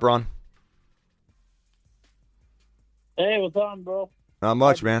 What's up, Ron? Hey, what's on, bro? Not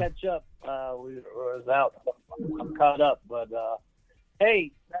much, man. Catch up. We was out. I'm caught up, but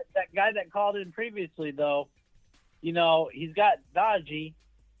hey, that guy that called in previously, though, he's got Najee.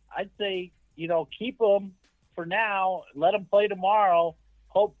 I'd say keep him for now. Let him play tomorrow.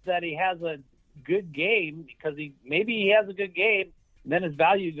 Hope that he has a good game, because maybe he has a good game. Then his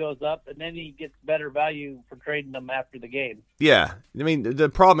value goes up, and then he gets better value for trading them after the game. Yeah, I mean, the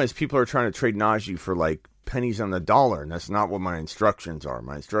problem is people are trying to trade Najee for like pennies on the dollar, and that's not what my instructions are.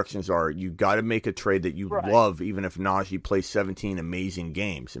 My instructions are you got to make a trade that you Right. love, even if Najee plays 17 amazing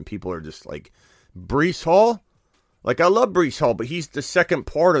games. And people are just like, Breece Hall? Like, I love Breece Hall, but he's the second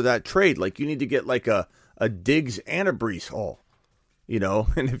part of that trade. Like, you need to get like a Diggs and a Breece Hall, you know?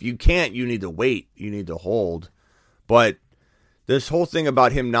 And if you can't, you need to wait. You need to hold. But this whole thing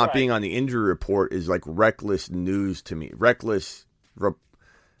about him not being on the injury report is like reckless news to me. Reckless,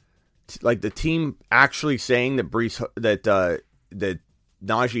 like the team actually saying that that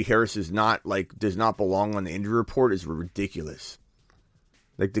Najee Harris is not does not belong on the injury report is ridiculous.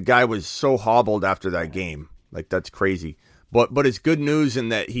 Like the guy was so hobbled after that game. Like that's crazy. But it's good news in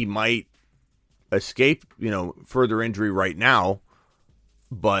that he might escape, further injury right now.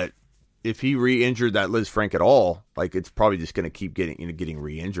 But if he re-injured that Liz Frank at all, like it's probably just going to keep getting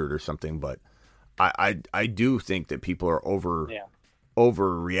re-injured or something. But I do think that people are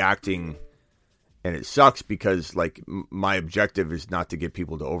overreacting, and it sucks because like my objective is not to get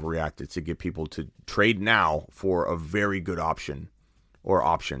people to overreact. It's to get people to trade now for a very good option or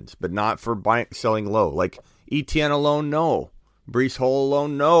options, but not for selling low. Like ETN alone, no. Breece Hall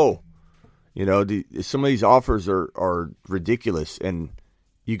alone, no. Some of these offers are ridiculous, and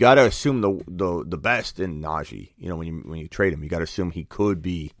you got to assume the best in Najee. When you trade him, you got to assume he could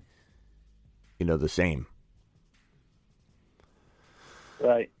be, the same.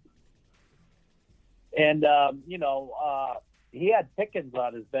 Right. And he had Pickens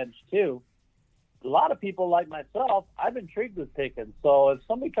on his bench too. A lot of people like myself, I'm intrigued with Pickens. So if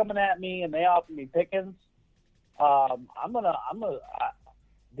somebody coming at me and they offer me Pickens, I'm gonna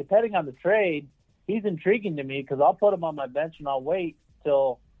depending on the trade, he's intriguing to me because I'll put him on my bench and I'll wait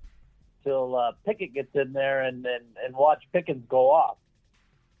till Pickett gets in there and watch Pickens go off,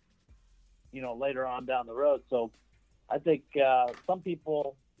 later on down the road. So I think some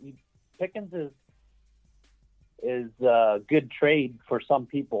people, Pickens is a good trade for some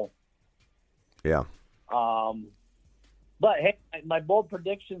people. Yeah. But hey, my bold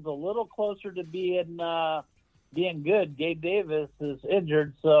prediction's a little closer to being good. Gabe Davis is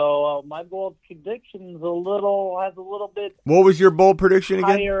injured, so my bold prediction's has a little bit. What was your bold prediction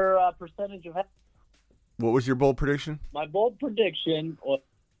again? Higher percentage of. What was your bold prediction? My bold prediction was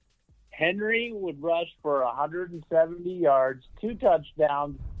Henry would rush for 170 yards, 2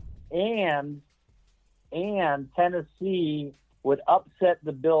 touchdowns, and Tennessee would upset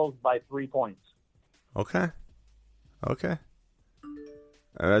the Bills by 3 points. Okay.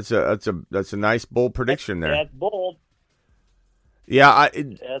 That's a nice bold prediction there. That's bold. Yeah,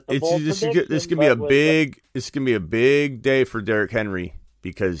 this gonna be a big day for Derrick Henry,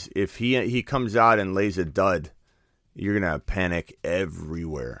 because if he comes out and lays a dud, you're gonna have panic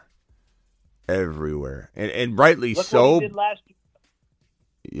everywhere, and rightly Look so. what he did last year.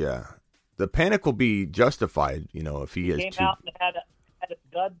 Yeah, the panic will be justified, if he came out and had a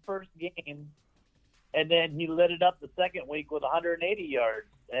dud first game, and then he lit it up the second week with 180 yards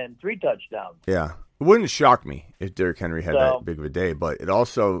and 3 touchdowns. Yeah, it wouldn't shock me if Derrick Henry had that big of a day, but it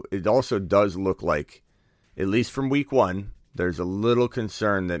also does look like, at least from week 1, there's a little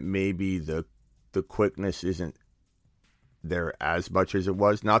concern that maybe the quickness isn't there as much as it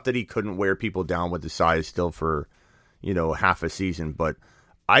was. Not that he couldn't wear people down with the size still for, half a season, but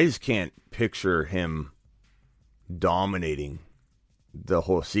I just can't picture him dominating the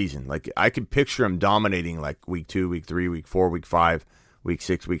whole season. Like, I could picture him dominating like week 2, week 3, week 4, week 5, week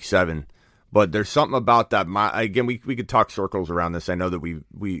 6, week 7. But there's something about that. Again, we could talk circles around this. I know that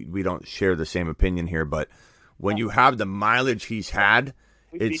we don't share the same opinion here, but when you have the mileage he's had,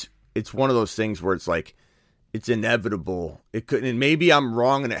 it's one of those things where it's like, it's inevitable. It could, and maybe I'm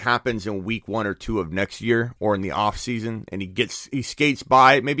wrong, and it happens in week 1 or 2 of next year or in the off season, and he skates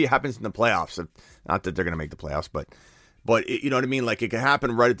by. Maybe it happens in the playoffs. Not that they're going to make the playoffs, but you know what I mean. Like, it could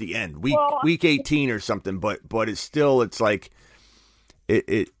happen right at the end, week 18 or something. But it's like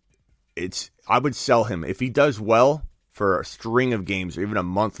it's. I would sell him if he does well for a string of games or even a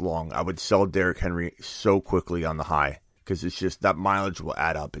month long. I would sell Derrick Henry so quickly on the high, because it's just that mileage will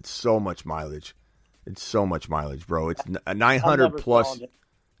add up. It's so much mileage. It's so much mileage, bro. It's 900 plus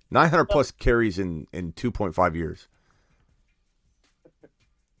carries in 2.5 years.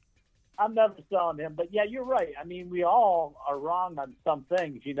 I'm never selling him, but yeah, you're right. I mean, we all are wrong on some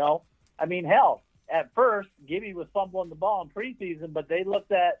things, I mean, hell, at first, Gibby was fumbling the ball in preseason, but they look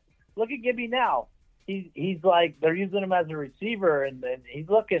at Gibby now. He's like, they're using him as a receiver, and he's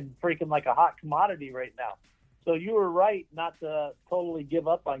looking freaking like a hot commodity right now. So you were right not to totally give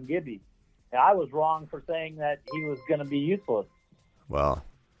up on Gibby. I was wrong for saying that he was going to be useless. Well,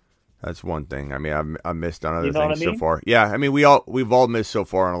 that's one thing. I mean, I missed on other You know things what I mean? so far. Yeah, I mean, we've all missed so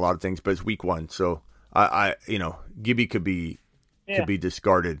far on a lot of things, but it's week 1, so Gibby could be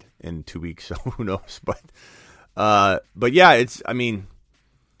discarded in 2 weeks, so who knows? But yeah, it's. I mean,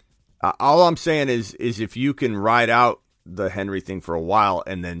 all I'm saying is if you can ride out the Henry thing for a while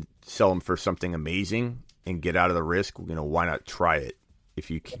and then sell him for something amazing and get out of the risk, why not try it? If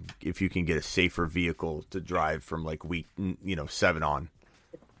you can get a safer vehicle to drive from like week 7 on.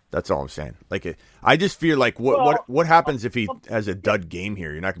 That's all I'm saying. Like, I just feel like what happens if he has a dud game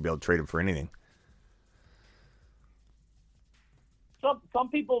here? You're not gonna be able to trade him for anything. Some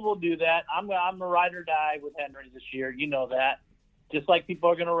people will do that. I'm a ride or die with Henry this year. You know that. Just like people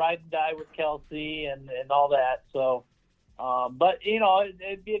are going to ride and die with Kelsey and all that. So, but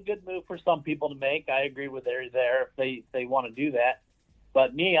it'd be a good move for some people to make. I agree with there if they want to do that.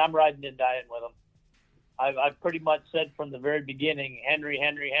 But me, I'm riding and dying with him. I've pretty much said from the very beginning, Henry,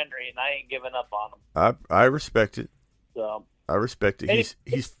 and I ain't giving up on him. I respect it. So I respect it.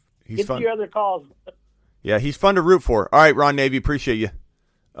 He's get fun. to your other calls. Yeah, he's fun to root for. All right, Ron Navy, appreciate you.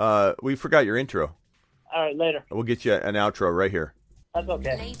 We forgot your intro. All right, later. We'll get you an outro right here. That's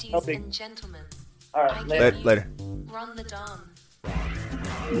okay. Ladies and gentlemen. All right, later. Ron the Don.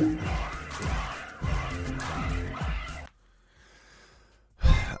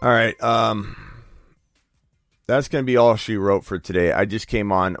 All right. That's going to be all she wrote for today. I just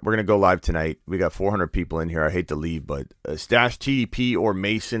came on. We're going to go live tonight. We got 400 people in here. I hate to leave, but stash TDP or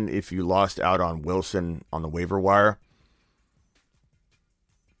Mason if you lost out on Wilson on the waiver wire.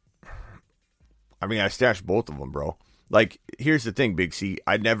 I mean, I stashed both of them, bro. Like, here's the thing, Big C.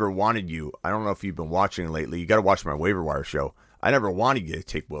 I never wanted you. I don't know if you've been watching lately. You got to watch my waiver wire show. I never wanted you to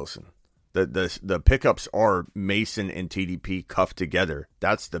take Wilson. The pickups are Mason and TDP cuffed together.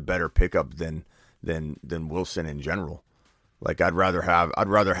 That's the better pickup than Wilson in general. Like, I'd rather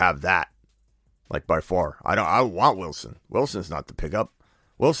have that. Like, by far. I want Wilson. Wilson's not the pickup.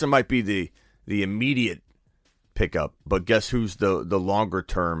 Wilson might be the immediate pickup, but guess who's the longer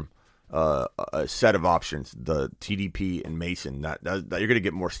term set of options? The TDP and Mason. That you're going to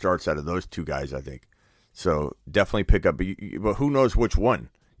get more starts out of those two guys, I think. So definitely pick up, but who knows which one?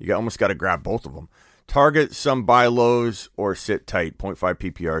 You almost got to grab both of them. Target some buy lows or sit tight. 0.5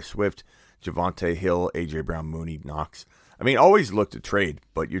 PPR Swift, Javonte Hill, AJ Brown, Mooney, Knox. I mean, always look to trade,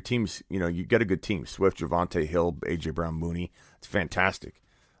 but your team's, you get a good team. Swift, Javonte Hill, AJ Brown, Mooney. It's fantastic.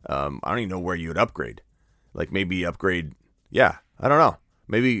 I don't even know where you would upgrade. Like, maybe upgrade. Yeah, I don't know.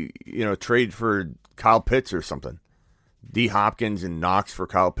 Maybe, trade for Kyle Pitts or something. D. Hopkins and Knox for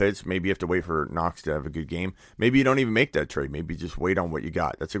Kyle Pitts. Maybe you have to wait for Knox to have a good game. Maybe you don't even make that trade. Maybe just wait on what you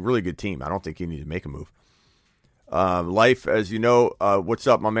got. That's a really good team. I don't think you need to make a move. Life, as you know, what's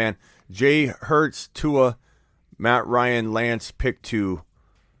up, my man? Jay Hurts, Tua, Matt Ryan, Lance, pick 2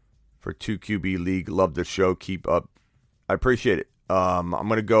 for 2 QB league. Love the show. Keep up. I appreciate it. I'm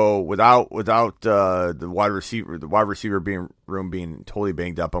gonna go without the wide receiver being totally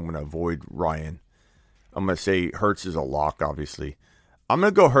banged up. I'm gonna avoid Ryan. I'm gonna say Hurts is a lock. Obviously, I'm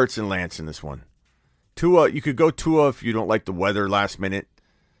gonna go Hurts and Lance in this one. Tua, you could go Tua if you don't like the weather last minute,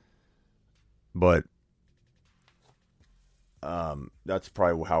 but that's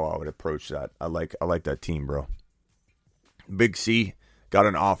probably how I would approach that. I like that team, bro. Big C got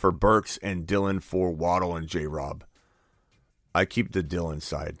an offer. Burks and Dylan for Waddle and J-Rob. I keep the Dylan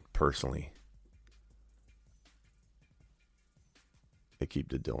side, personally. I keep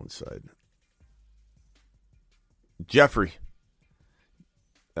the Dylan side. Jeffrey.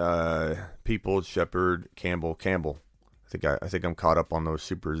 People, Shepard, Campbell. I think I'm caught up on those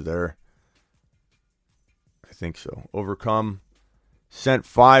supers there. I think so. Overcome. Sent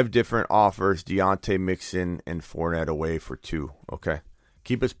 5 different offers. Deontay, Mixon, and Fournette away for 2. Okay.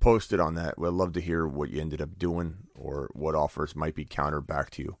 Keep us posted on that. We'd love to hear what you ended up doing or what offers might be countered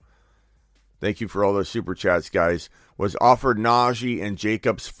back to you. Thank you for all those super chats, guys. Was offered Najee and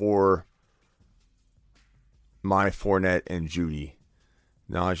Jacobs for my Fournette and Judy.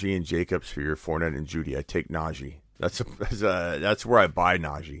 Najee and Jacobs for your Fournette and Judy. I take Najee. That's where I buy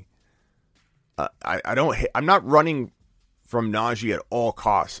Najee. I'm not running from Najee at all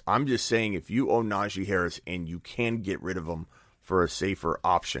costs. I'm just saying if you own Najee Harris and you can get rid of him for a safer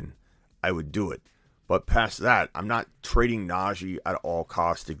option, I would do it. But past that, I'm not trading Najee at all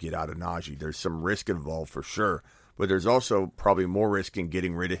costs to get out of Najee. There's some risk involved for sure, but there's also probably more risk in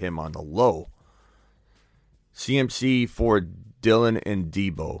getting rid of him on the low. CMC for Dylan and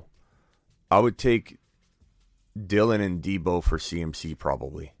Debo. I would take Dylan and Debo for CMC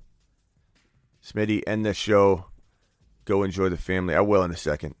probably. Smitty, end the show. Go enjoy the family. I will in a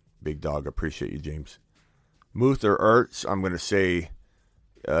second. Big dog. Appreciate you, James. Muth or Ertz, I'm going to say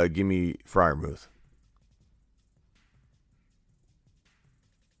give me Freiermuth.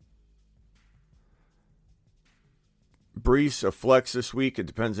 Brees, a flex this week. It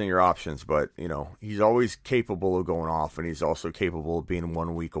depends on your options, but, he's always capable of going off, and he's also capable of being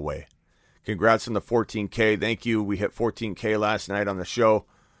 1 week away. Congrats on the 14K. Thank you. We hit 14K last night on the show.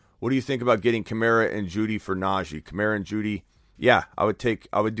 What do you think about getting Kamara and Judy for Najee? Kamara and Judy, yeah, I would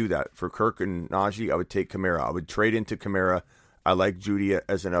do that. For Kirk and Najee, I would take Kamara. I would trade into Kamara. I like Judy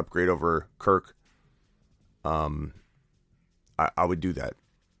as an upgrade over Kirk. I would do that.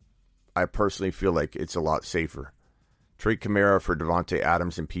 I personally feel like it's a lot safer. Trade Kamara for Devontae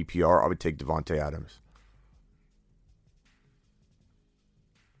Adams in PPR. I would take Devontae Adams.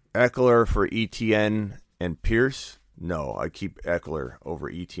 Eckler for ETN and Pierce. No, I keep Eckler over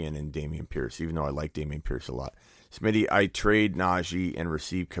ETN and Dameon Pierce, even though I like Dameon Pierce a lot. Smitty, I trade Najee and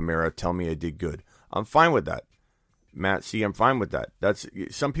receive Kamara. Tell me I did good. I'm fine with that. Matt C., I'm fine with that.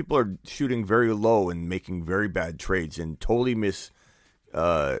 Some people are shooting very low and making very bad trades and totally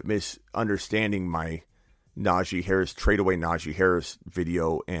misunderstanding my Najee Harris, trade away Najee Harris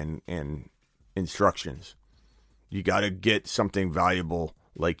video and instructions. You got to get something valuable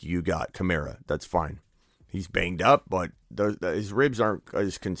like you got Kamara. That's fine. He's banged up, but his ribs aren't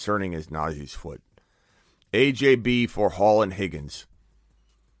as concerning as Najee's foot. AJB for Hall and Higgins.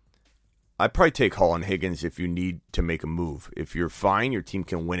 I'd probably take Hall and Higgins if you need to make a move. If you're fine, your team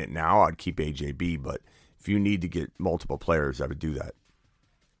can win it now, I'd keep AJB, but if you need to get multiple players, I would do that.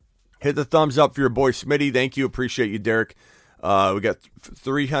 Hit the thumbs up for your boy Smitty. Thank you. Appreciate you, Derek. We got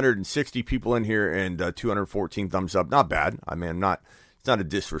 360 people in here and 214 thumbs up. Not bad. I mean, it's not a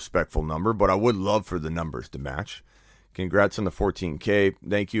disrespectful number, but I would love for the numbers to match. Congrats on the 14K.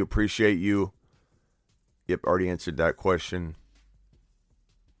 Thank you. Appreciate you. Yep, already answered that question.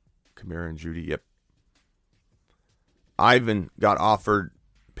 Kamara and Judy, yep. Ivan got offered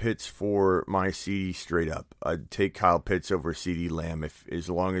Pitts for my CD straight up. I'd take Kyle Pitts over CD Lamb as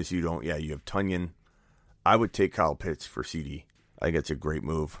long as you don't. Yeah, you have Tunyon. I would take Kyle Pitts for CD. I think it's a great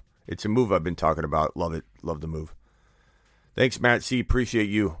move. It's a move I've been talking about. Love it. Love the move. Thanks, Matt C. Appreciate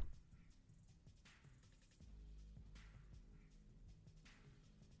you.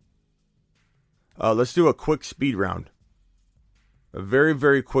 Let's do a quick speed round. A very,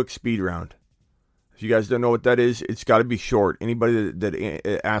 very quick speed round. If you guys don't know what that is, it's got to be short. Anybody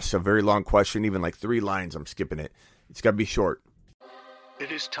that asks a very long question, even like 3 lines, I'm skipping it. It's got to be short.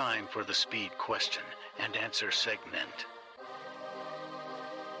 It is time for the speed question and answer segment.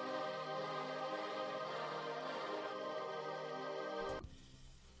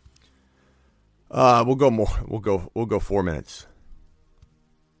 We'll go more. We'll go 4 minutes.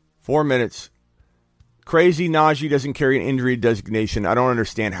 4 minutes. Crazy Najee doesn't carry an injury designation. I don't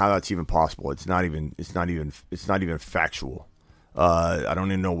understand how that's even possible. It's not even factual. I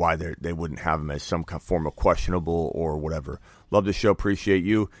don't even know why they wouldn't have him as some form of questionable or whatever. Love the show. Appreciate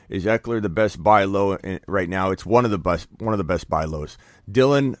you. Is Eckler the best buy low right now? It's one of the best buy lows.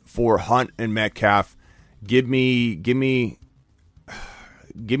 Dylan for Hunt and Metcalf. Give me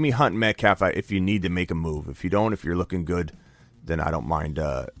Hunt and Metcalf if you need to make a move. If you don't, if you're looking good, then I don't mind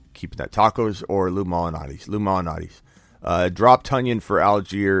keeping that. Tacos or Lou Malnati's. Drop Tunyon for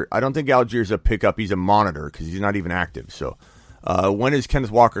Algier. I don't think Algier's a pickup. He's a monitor because he's not even active. So when is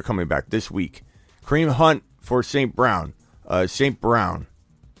Kenneth Walker coming back? This week. Kareem Hunt for St. Brown.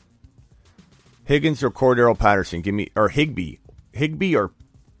 Higgins or Cordero Patterson. Give me, or Higbee. Higbee or,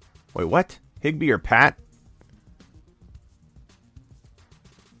 wait, what? Higbee or Pat?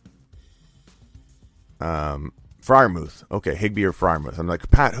 Fryermuth. Okay, Higbee or Fryermuth. I'm like,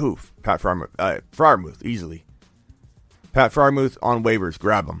 Pat who? Pat Fryermuth. Fryermuth, easily. Pat Fryermuth on waivers.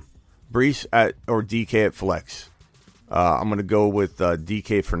 Grab him. Brees or DK at flex. I'm going to go with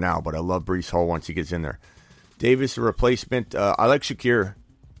DK for now, but I love Brees Hall once he gets in there. Davis, a replacement. I like Shakir.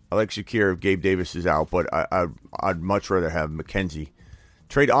 If Gabe Davis is out, but I'd much rather have McKenzie.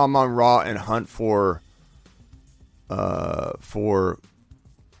 Trade Amon-Ra and Hunt for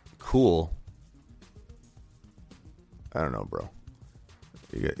Cool. I don't know, bro.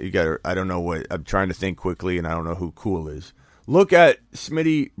 You got. I don't know what. I'm trying to think quickly, and I don't know who Cool is. Look at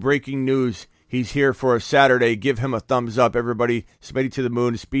Smitty breaking news. He's here for a Saturday. Give him a thumbs up, everybody. Smitty to the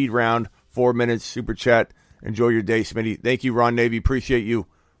moon. Speed round. 4 minutes. Super chat. Enjoy your day, Smitty. Thank you, Ron Navy. Appreciate you.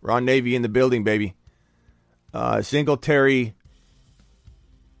 Ron Navy in the building, baby. Singletary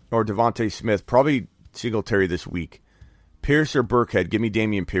or Devontae Smith. Probably Singletary this week. Pierce or Burkhead. Give me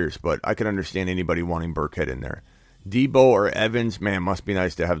Dameon Pierce, but I can understand anybody wanting Burkhead in there. Debo or Evans, man, must be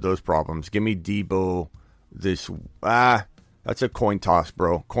nice to have those problems. Give me Debo this. That's a coin toss,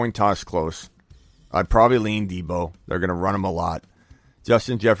 bro. Coin toss close. I'd probably lean Debo. They're going to run him a lot.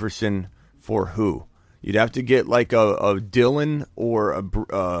 Justin Jefferson for who? You'd have to get like a Dylan or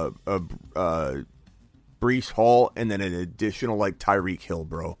Breece Hall, and then an additional like Tyreek Hill,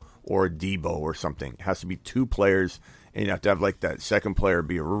 bro, or a Debo or something. It has to be 2 players, and you have to have like that second player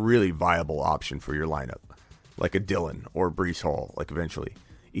be a really viable option for your lineup, like a Dillon or Breece Hall, like eventually.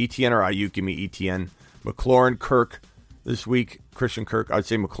 ETN or Ayuk, give me ETN. McLaurin, Kirk this week. Christian Kirk, I'd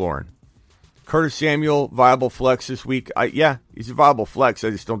say McLaurin. Curtis Samuel, viable flex this week. Yeah, he's a viable flex. I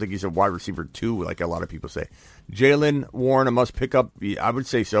just don't think he's a wide receiver 2, like a lot of people say. Jalen Warren, a must pick up. I would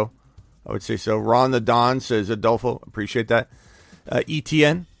say so. Ron the Don says Adolfo. Appreciate that.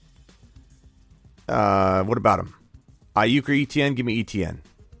 ETN. What about him? Ayuk or ETN? Give me ETN.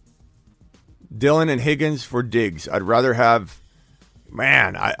 Dillon and Higgins for Diggs. I'd rather have.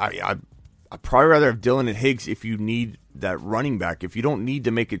 Man, I'd probably rather have Dillon and Higgs if you need that running back. If you don't need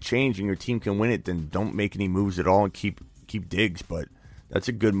to make a change and your team can win it, then don't make any moves at all and keep Diggs. But that's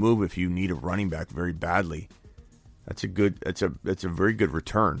a good move if you need a running back very badly. That's a very good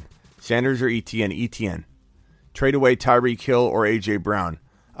return. Sanders or ETN? ETN. Trade away Tyreek Hill or AJ Brown.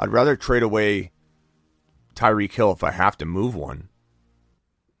 I'd rather trade away Tyreek Hill if I have to move one.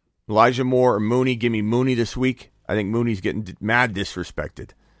 Elijah Moore or Mooney? Give me Mooney this week. I think Mooney's getting mad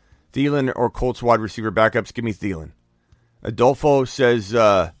disrespected. Thielen or Colts wide receiver backups? Give me Thielen. Adolfo says,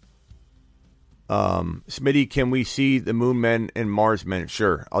 Smitty, can we see the Moon Men and Mars Men?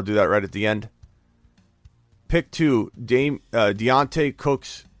 Sure, I'll do that right at the end. Pick 2, Deontay,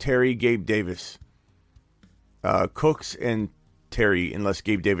 Cooks, Terry, Gabe Davis. Cooks and Terry, unless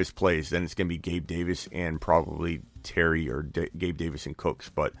Gabe Davis plays, then it's going to be Gabe Davis and probably Terry or Gabe Davis and Cooks.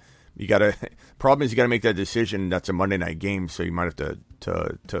 But problem is you got to make that decision. That's a Monday night game, so you might have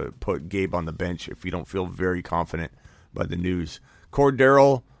to put Gabe on the bench if you don't feel very confident by the news.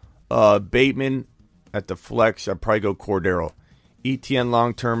 Cordero, Bateman at the flex. I'd probably go Cordero. ETN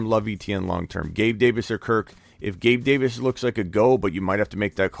long-term, love ETN long-term. Gabe Davis or Kirk. If Gabe Davis looks like a go, but you might have to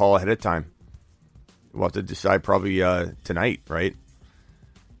make that call ahead of time. We'll have to decide probably tonight, right?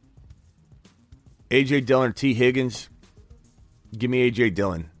 A.J. Dillon or T. Higgins. Give me A.J.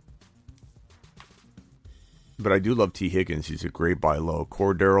 Dillon. But I do love T. Higgins. He's a great buy low.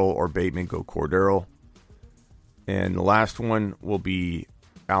 Cordero or Bateman, go Cordero. And the last one will be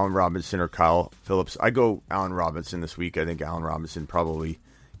Allen Robinson or Kyle Phillips. I go Allen Robinson this week. I think Allen Robinson probably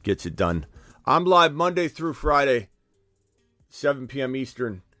gets it done. I'm live Monday through Friday, 7 p.m.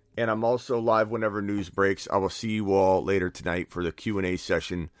 Eastern. And I'm also live whenever news breaks. I will see you all later tonight for the Q&A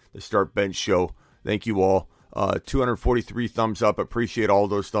session, the Start Bench Show. Thank you all. 243 thumbs up. Appreciate all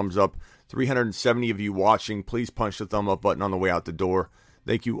those thumbs up. 370 of you watching. Please punch the thumb up button on the way out the door.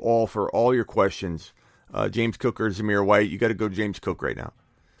 Thank you all for all your questions. James Cook or Zamir White. You got to go James Cook right now.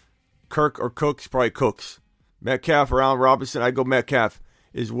 Kirk or Cooks? Probably Cooks. Metcalf or Allen Robinson? I go Metcalf.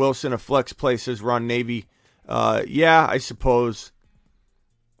 Is Wilson a flex play, says Ron Navy? Yeah, I suppose,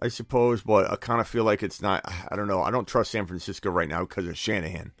 but I kind of feel like it's not. I don't know. I don't trust San Francisco right now because of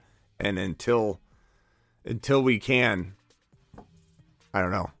Shanahan. And until we can, I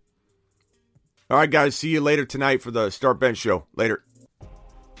don't know. All right, guys. See you later tonight for the Start Bench Show. Later.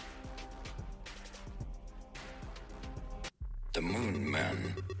 The Moon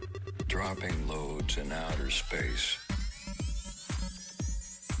Men, dropping loads in outer space.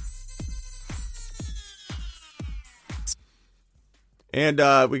 And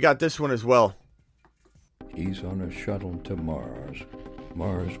we got this one as well. He's on a shuttle to Mars.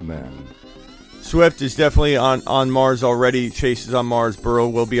 Mars Men. Swift is definitely on Mars already. Chase is on Mars. Burrow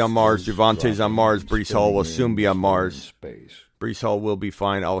will be on Mars. Javonte's on Mars. Breece Hall will soon be on Mars. Breece Hall will be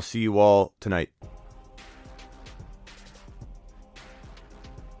fine. I'll see you all tonight.